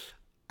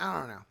 I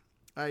don't know.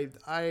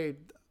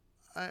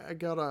 I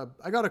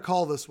gotta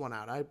call this one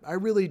out. I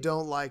really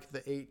don't like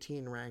the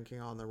 18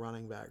 ranking on the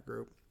running back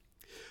group.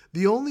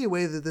 The only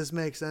way that this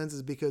makes sense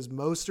is because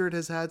Mostert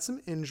has had some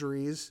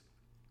injuries,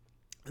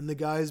 and the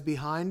guys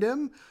behind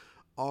him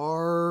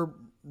are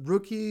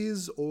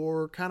rookies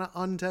or kind of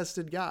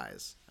untested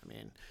guys. I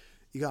mean,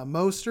 you got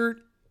Mostert,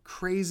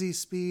 crazy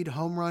speed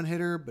home run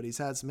hitter, but he's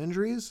had some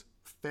injuries.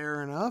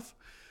 Fair enough.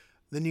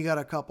 Then you got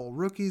a couple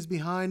rookies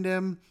behind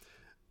him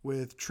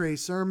with Trey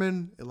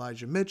Sermon,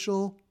 Elijah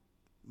Mitchell,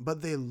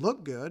 but they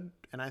look good,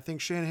 and I think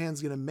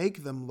Shanahan's going to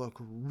make them look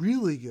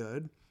really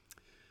good.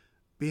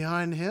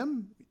 Behind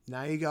him,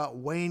 now you got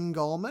Wayne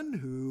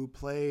Gallman, who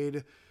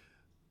played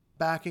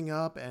backing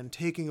up and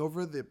taking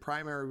over the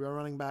primary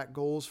running back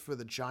goals for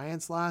the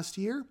Giants last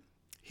year.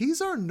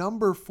 He's our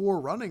number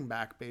 4 running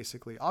back,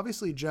 basically.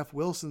 Obviously, Jeff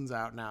Wilson's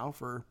out now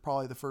for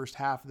probably the first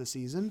half of the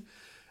season,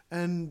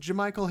 and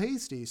JaMychal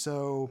Hasty,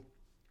 so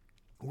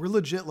we're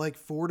legit like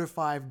 4 to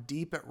 5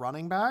 deep at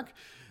running back,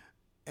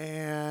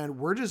 and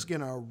we're just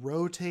going to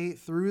rotate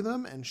through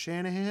them, and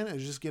Shanahan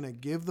is just going to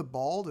give the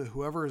ball to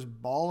whoever is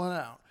balling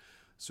out.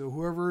 So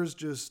whoever is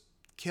just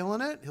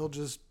killing it, he'll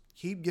just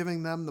Keep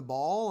giving them the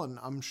ball, and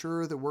I'm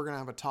sure that we're going to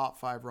have a top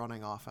 5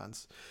 running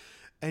offense.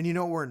 And you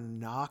know what we're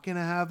not going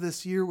to have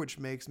this year, which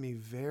makes me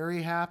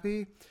very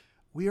happy?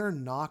 We are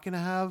not going to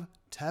have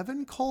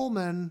Tevin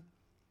Coleman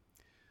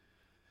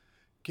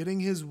getting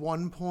his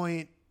 1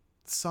 point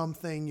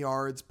something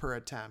yards per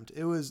attempt.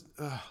 It was,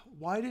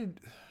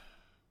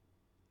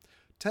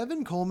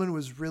 Tevin Coleman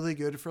was really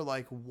good for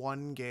like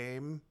one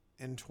game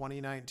in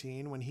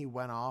 2019 when he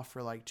went off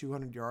for like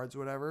 200 yards or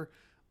whatever.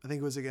 I think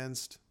it was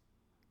against,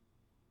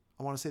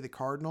 I want to say the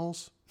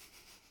Cardinals.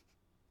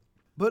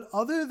 But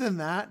other than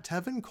that,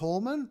 Tevin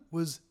Coleman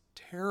was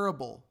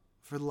terrible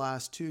for the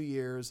last 2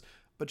 years,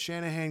 but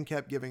Shanahan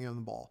kept giving him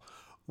the ball.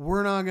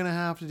 We're not going to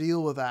have to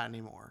deal with that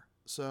anymore.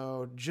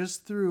 So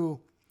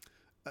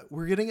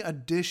we're getting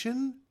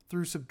addition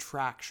through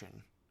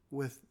subtraction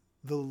with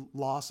the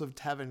loss of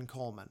Tevin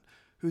Coleman,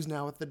 who's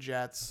now with the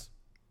Jets.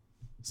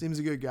 Seems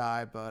a good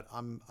guy, but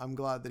I'm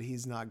glad that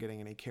he's not getting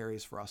any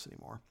carries for us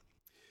anymore.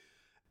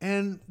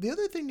 And the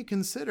other thing to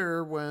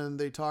consider when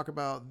they talk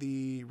about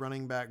the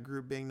running back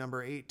group being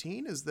number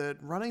 18 is that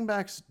running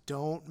backs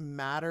don't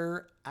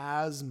matter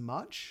as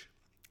much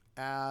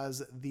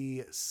as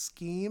the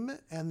scheme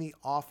and the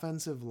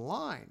offensive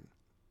line.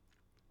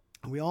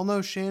 We all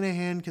know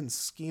Shanahan can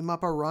scheme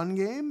up a run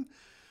game,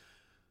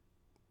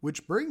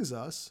 which brings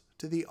us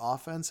to the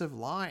offensive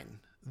line.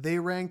 They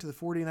ranked the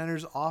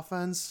 49ers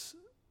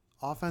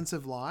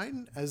offensive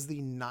line as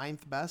the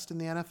 9th best in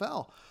the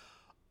NFL.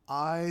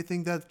 I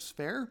think that's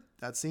fair.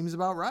 That seems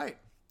about right.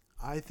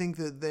 I think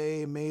that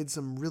they made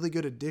some really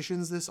good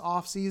additions this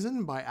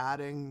offseason by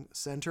adding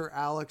center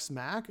Alex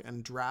Mack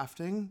and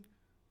drafting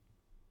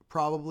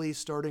probably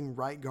starting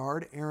right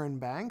guard Aaron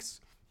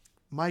Banks.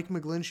 Mike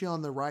McGlinchey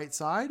on the right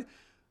side.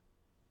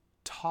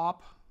 I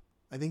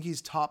think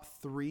he's top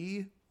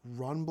 3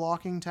 run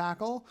blocking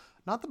tackle.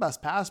 Not the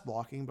best pass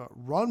blocking, but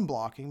run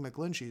blocking.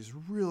 McGlinchey's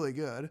really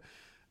good.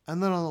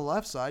 And then on the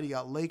left side, you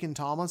got Laken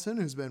Tomlinson,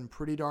 who's been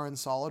pretty darn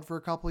solid for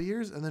a couple of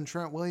years. And then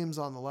Trent Williams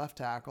on the left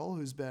tackle,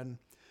 who's been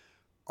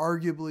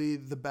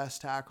arguably the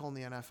best tackle in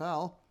the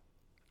NFL.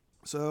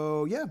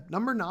 So yeah,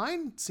 number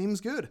 9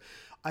 seems good.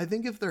 I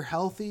think if they're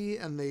healthy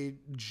and they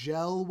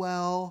gel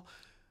well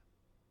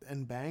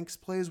and Banks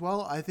plays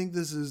well, I think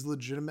this is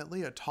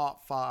legitimately a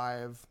top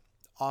 5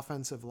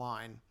 offensive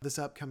line this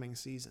upcoming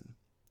season.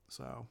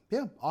 So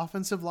yeah,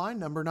 offensive line,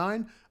 number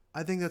 9.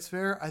 I think that's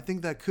fair. I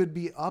think that could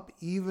be up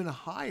even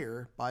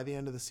higher by the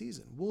end of the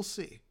season. We'll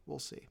see.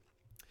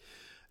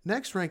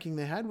 Next ranking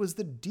they had was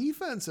the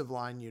defensive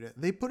line unit.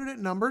 They put it at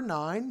number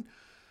 9.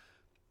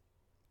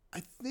 I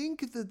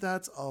think that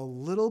that's a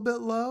little bit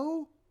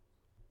low.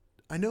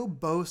 I know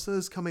Bosa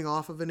is coming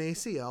off of an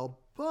ACL,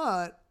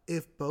 but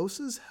if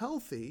Bosa's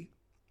healthy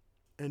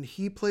and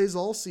he plays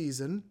all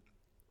season,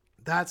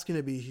 that's going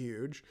to be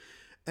huge.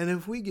 And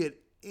if we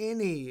get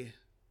any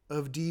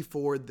of D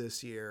Ford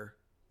this year,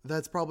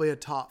 that's probably a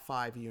top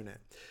 5 unit.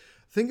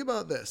 Think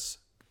about this.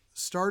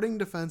 Starting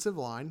defensive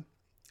line,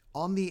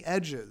 on the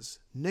edges,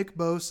 Nick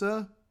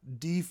Bosa,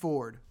 D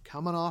Ford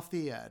coming off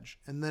the edge.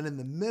 And then in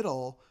the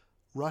middle,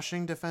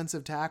 rushing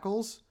defensive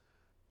tackles,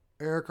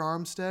 Eric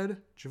Armstead,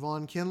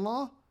 Javon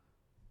Kinlaw.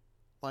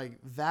 Like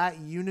that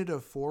unit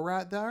of 4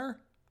 right there,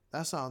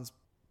 that sounds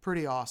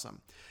pretty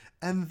awesome.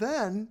 And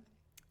then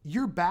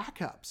your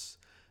backups.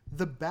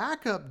 The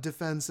backup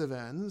defensive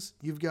ends,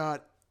 you've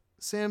got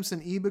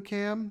Samson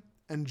Ebukam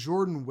and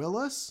Jordan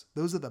Willis.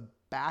 Those are the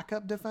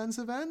backup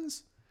defensive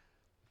ends.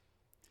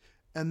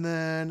 And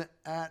then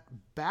at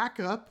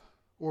backup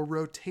or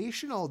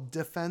rotational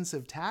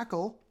defensive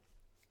tackle,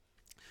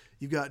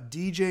 you've got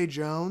DJ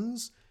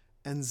Jones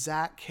and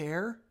Zach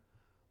Kerr.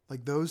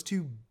 Like those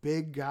 2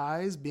 big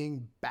guys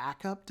being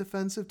backup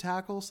defensive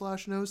tackle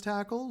 / nose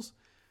tackles.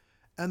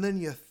 And then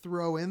you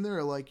throw in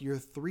there like your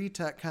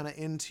 3-tech kind of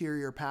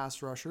interior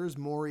pass rushers,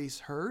 Maurice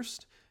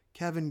Hurst,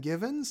 Kevin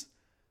Givens.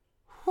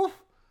 Whew,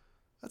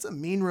 that's a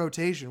mean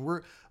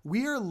rotation.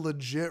 We are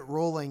legit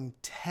rolling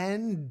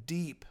 10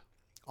 deep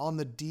on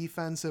the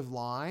defensive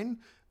line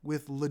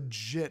with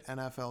legit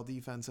NFL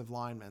defensive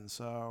linemen.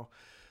 So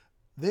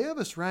they have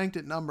us ranked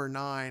at number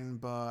 9,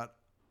 but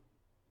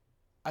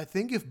I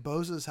think if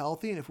Bosa's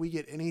healthy and if we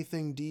get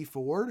anything D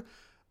Ford,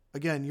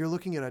 again, you're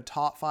looking at a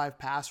top 5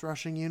 pass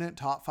rushing unit,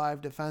 top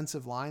 5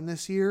 defensive line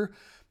this year.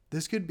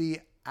 This could be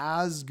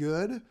as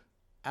good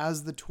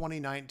as the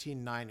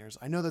 2019 Niners.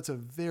 I know that's a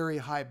very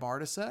high bar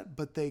to set,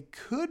 but they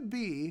could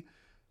be,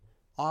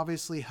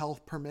 obviously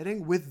health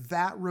permitting, with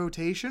that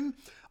rotation.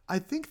 I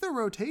think the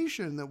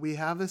rotation that we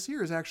have this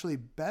year is actually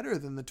better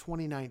than the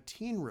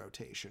 2019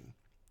 rotation.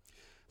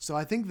 So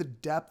I think the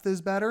depth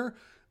is better.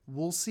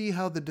 We'll see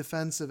how the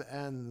defensive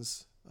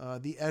ends,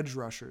 the edge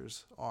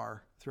rushers,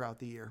 are throughout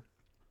the year.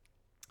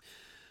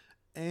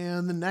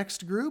 And the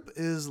next group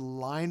is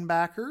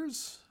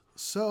linebackers.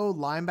 So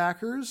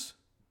linebackers,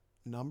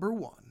 number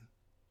 1.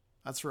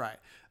 That's right.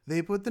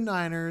 They put the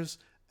Niners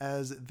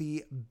as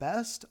the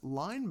best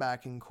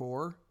linebacking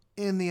core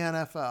in the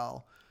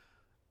NFL.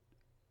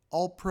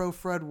 All-Pro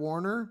Fred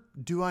Warner,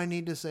 do I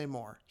need to say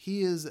more?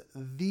 He is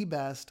the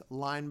best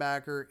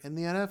linebacker in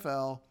the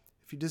NFL.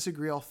 If If you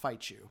disagree, I'll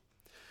fight you.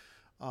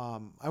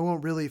 I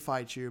won't really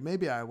fight you.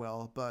 Maybe I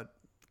will, but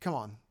come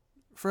on.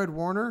 Fred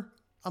Warner,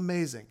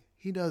 amazing.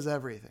 He does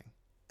everything.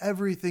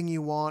 Everything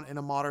you want in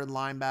a modern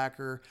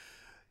linebacker.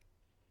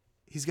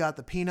 He's got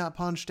the peanut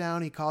punch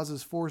down. He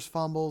causes forced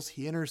fumbles.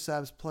 He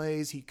intercepts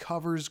plays. He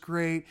covers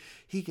great.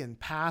 He can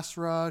pass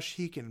rush.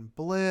 He can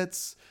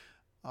blitz.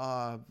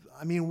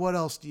 What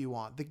else do you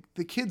want?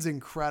 The kid's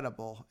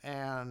incredible,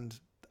 and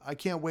I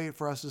can't wait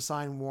for us to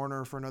sign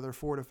Warner for another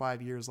 4 to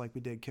 5 years like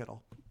we did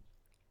Kittle.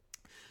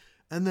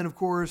 And then, of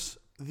course,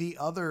 the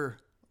other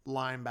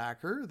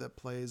linebacker that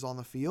plays on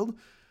the field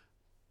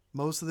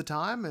most of the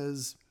time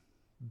is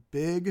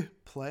big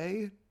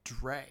play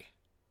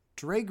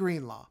Dre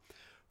Greenlaw.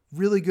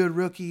 Really good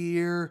rookie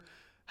year.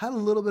 Had a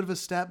little bit of a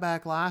step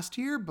back last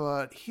year,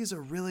 but he's a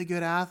really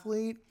good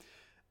athlete.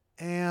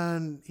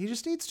 And he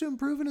just needs to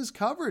improve in his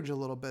coverage a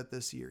little bit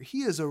this year. He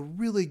is a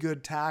really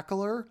good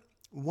tackler,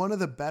 one of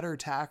the better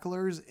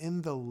tacklers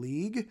in the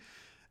league.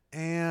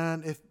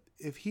 And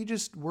if he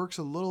just works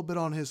a little bit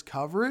on his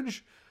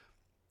coverage,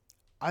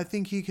 I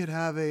think he could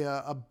have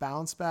a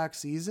bounce back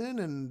season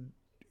and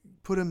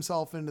put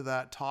himself into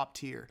that top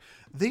tier.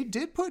 They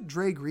did put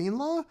Dre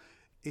Greenlaw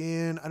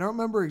in, I don't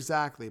remember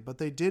exactly, but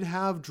they did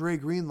have Dre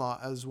Greenlaw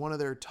as one of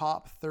their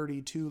top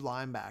 32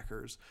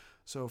 linebackers.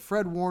 So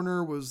Fred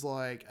Warner was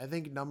I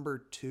think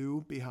number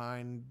 2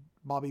 behind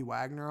Bobby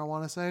Wagner, I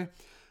want to say.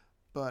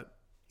 But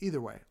either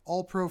way,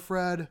 all pro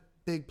Fred,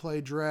 big play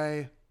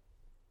Dre,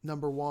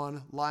 number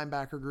 1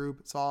 linebacker group.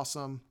 It's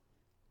awesome.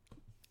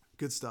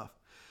 Good stuff.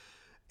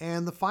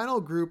 And the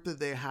final group that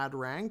they had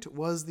ranked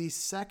was the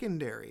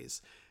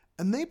secondaries.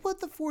 And they put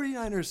the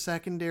 49ers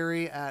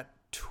secondary at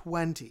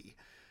 20.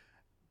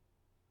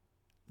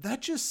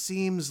 That just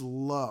seems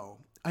low.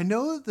 I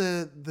know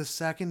that the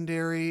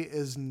secondary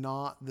is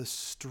not the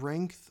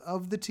strength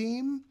of the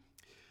team.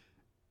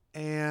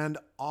 And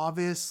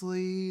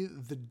obviously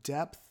the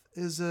depth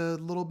is a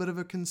little bit of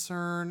a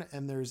concern.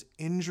 And there's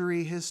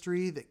injury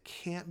history that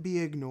can't be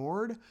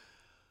ignored.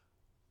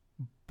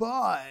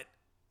 But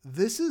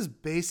this is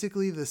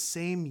basically the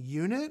same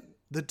unit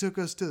that took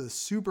us to the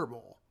Super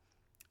Bowl.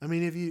 I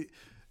mean, if you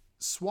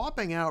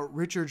swapping out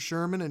Richard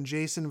Sherman and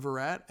Jason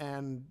Verrett,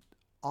 and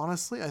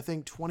honestly, I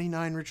think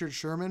 29 Richard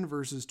Sherman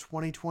versus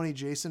 2020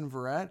 Jason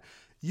Verrett,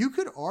 you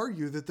could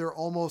argue that they're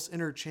almost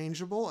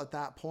interchangeable at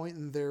that point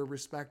in their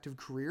respective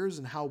careers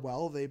and how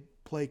well they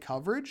play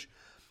coverage.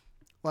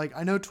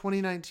 I know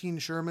 2019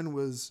 Sherman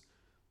was,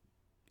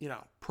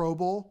 Pro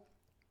Bowl,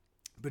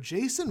 but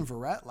Jason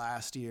Verrett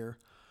last year,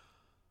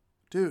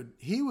 dude,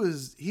 he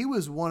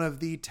was one of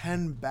the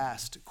 10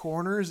 best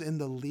corners in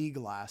the league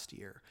last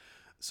year.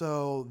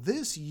 So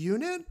this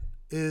unit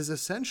is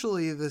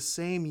essentially the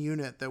same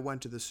unit that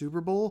went to the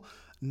Super Bowl.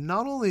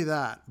 Not only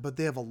that, but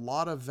they have a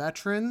lot of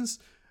veterans.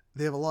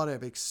 They have a lot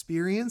of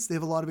experience. They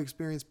have a lot of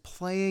experience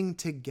playing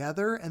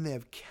together, and they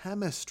have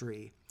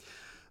chemistry.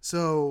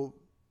 So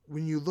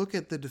when you look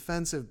at the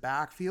defensive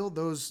backfield,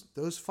 those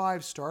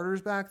 5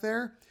 starters back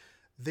there,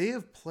 they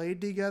have played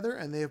together,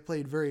 and they have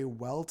played very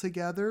well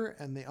together,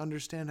 and they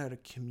understand how to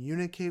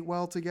communicate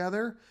well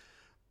together.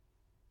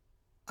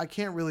 I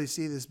can't really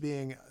see this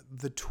being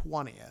the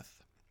 20th.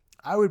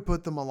 I would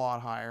put them a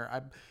lot higher.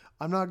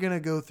 I'm not going to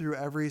go through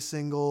every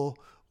single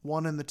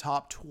one in the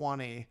top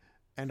 20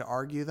 and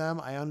argue them.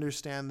 I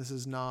understand this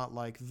is not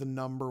the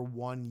number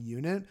 1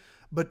 unit,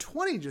 but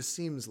 20 just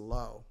seems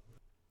low.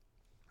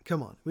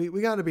 Come on.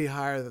 We got to be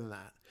higher than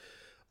that.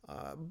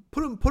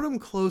 Put them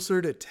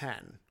closer to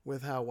 10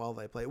 with how well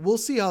they play. We'll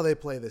see how they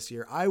play this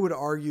year. I would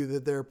argue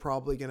that they're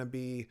probably going to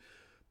be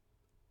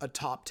a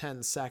top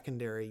 10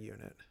 secondary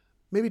unit.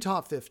 Maybe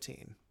top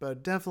 15,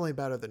 but definitely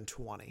better than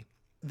 20.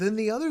 Then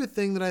the other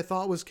thing that I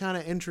thought was kind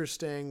of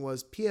interesting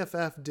was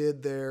PFF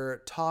did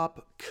their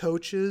top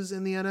coaches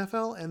in the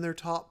NFL and their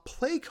top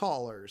play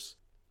callers.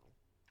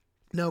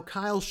 Now,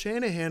 Kyle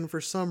Shanahan,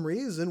 for some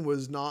reason,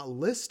 was not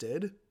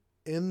listed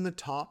in the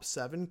top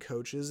 7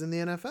 coaches in the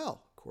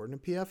NFL, according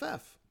to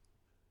PFF.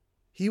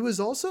 He was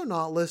also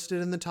not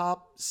listed in the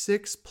top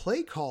 6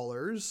 play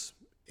callers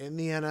in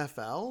the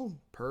NFL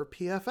per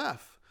PFF.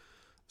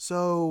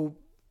 So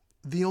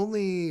the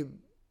only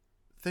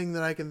thing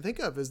that I can think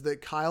of is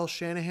that Kyle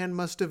Shanahan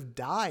must have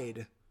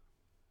died.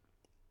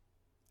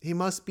 He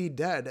must be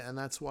dead, and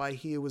that's why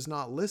he was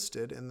not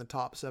listed in the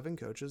top 7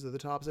 coaches or the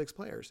top 6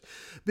 players.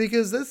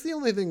 Because that's the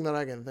only thing that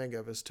I can think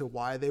of as to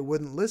why they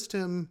wouldn't list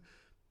him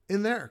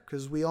in there.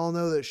 Because we all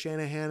know that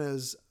Shanahan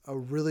is a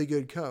really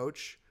good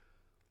coach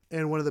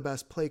and one of the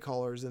best play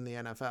callers in the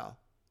NFL.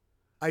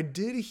 I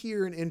did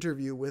hear an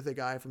interview with a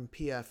guy from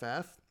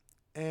PFF,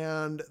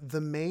 and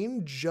the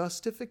main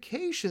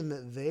justification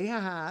that they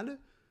had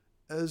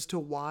as to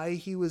why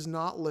he was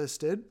not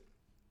listed,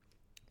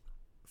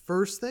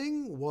 first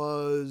thing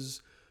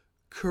was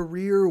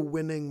career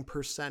winning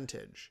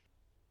percentage.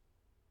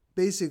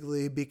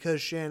 Basically,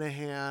 because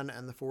Shanahan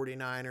and the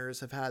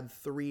 49ers have had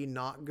 3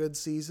 not good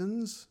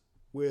seasons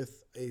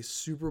with a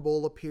Super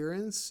Bowl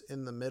appearance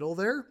in the middle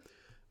there,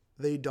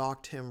 they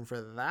docked him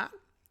for that.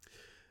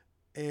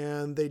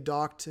 And they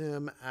docked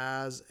him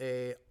as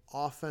a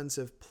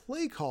offensive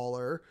play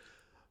caller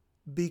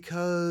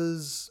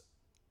because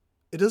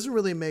it doesn't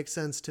really make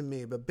sense to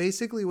me. But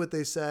basically what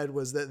they said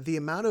was that the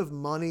amount of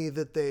money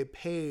that they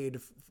paid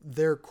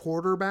their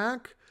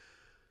quarterback,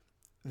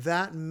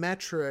 that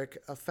metric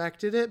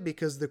affected it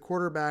because the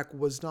quarterback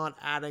was not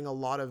adding a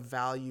lot of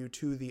value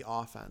to the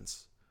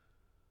offense.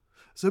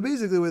 So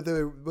basically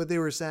what they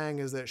were saying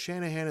is that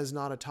Shanahan is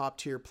not a top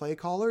tier play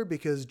caller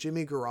because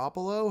Jimmy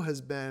Garoppolo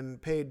has been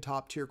paid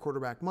top tier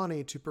quarterback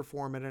money to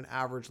perform at an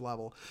average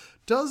level.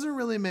 Doesn't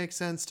really make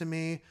sense to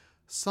me.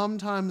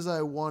 Sometimes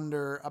I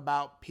wonder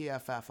about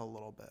PFF a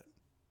little bit.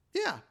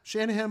 Yeah,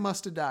 Shanahan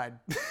must have died.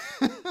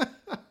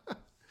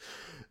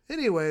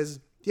 Anyways,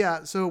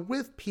 yeah, so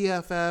with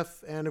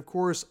PFF and, of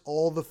course,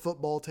 all the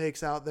football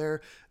takes out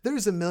there,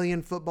 there's a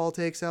million football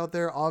takes out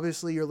there.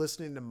 Obviously, you're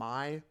listening to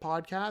my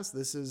podcast.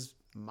 This is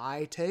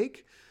my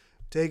take.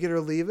 Take it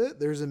or leave it.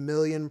 There's a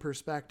million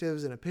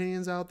perspectives and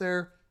opinions out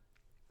there.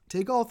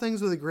 Take all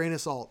things with a grain of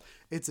salt.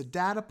 It's a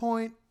data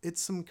point.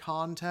 It's some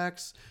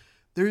context.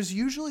 There's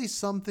usually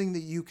something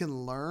that you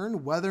can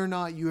learn, whether or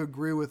not you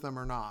agree with them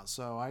or not.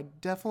 So I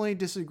definitely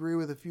disagree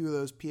with a few of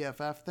those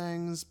PFF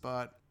things,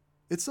 but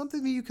it's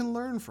something that you can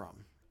learn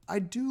from. I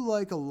do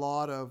like a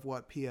lot of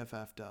what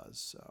PFF does.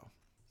 So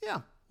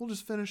yeah, we'll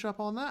just finish up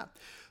on that.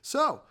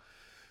 So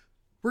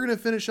we're going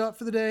to finish up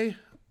for the day.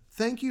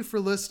 Thank you for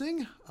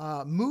listening.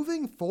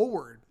 Moving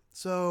forward.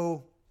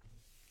 So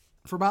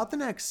for about the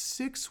next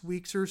 6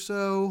 weeks or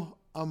so,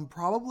 I'm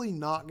probably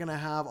not going to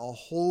have a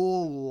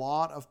whole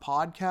lot of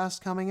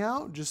podcasts coming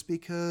out just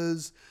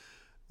because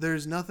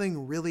there's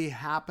nothing really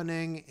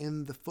happening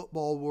in the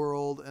football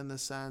world in the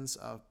sense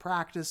of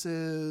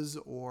practices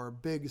or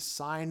big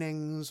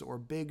signings or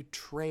big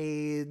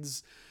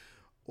trades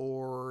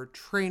or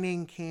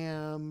training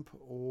camp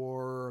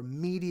or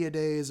media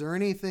days or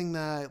anything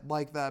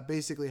like that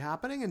basically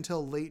happening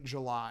until late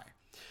July.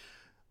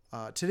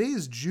 Today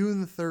is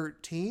June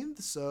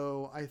 13th,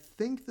 so I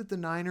think that the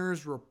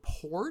Niners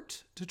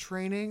report to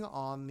training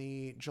on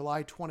the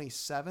July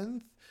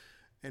 27th,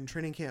 and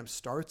training camp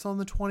starts on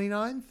the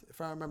 29th,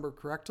 if I remember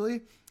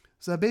correctly.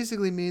 So that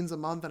basically means a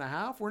month and a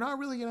half. We're not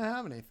really going to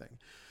have anything.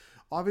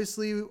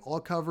 Obviously,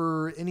 I'll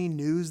cover any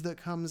news that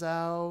comes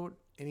out,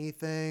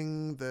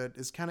 anything that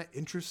is kind of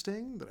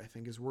interesting that I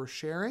think is worth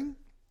sharing.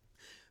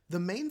 The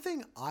main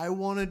thing I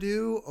want to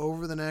do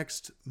over the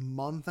next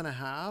month and a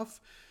half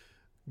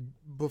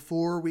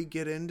before we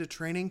get into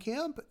training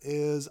camp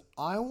is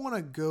I want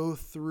to go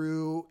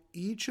through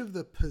each of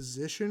the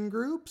position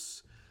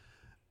groups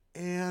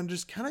and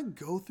just kind of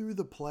go through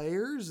the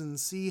players and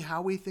see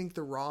how we think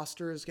the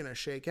roster is going to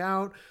shake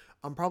out.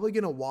 I'm probably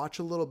going to watch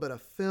a little bit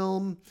of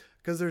film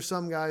because there's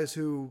some guys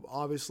who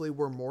obviously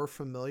we're more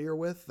familiar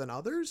with than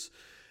others,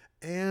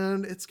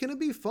 and it's going to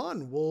be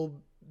fun.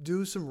 We'll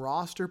do some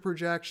roster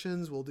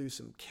projections. We'll do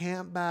some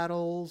camp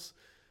battles.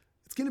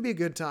 It's going to be a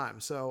good time.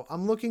 So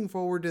I'm looking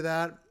forward to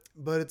that,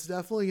 but it's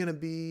definitely going to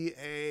be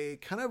a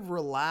kind of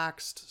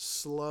relaxed,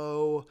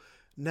 slow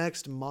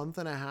next month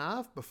and a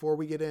half before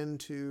we get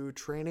into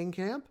training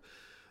camp.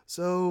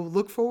 So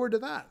look forward to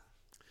that.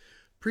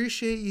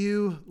 Appreciate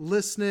you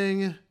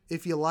listening.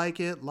 If you like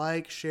it,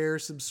 like, share,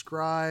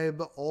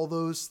 subscribe, all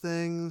those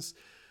things.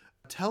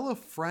 Tell a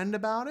friend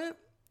about it.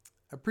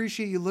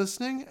 Appreciate you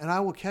listening, and I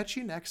will catch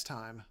you next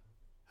time.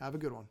 Have a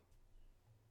good one.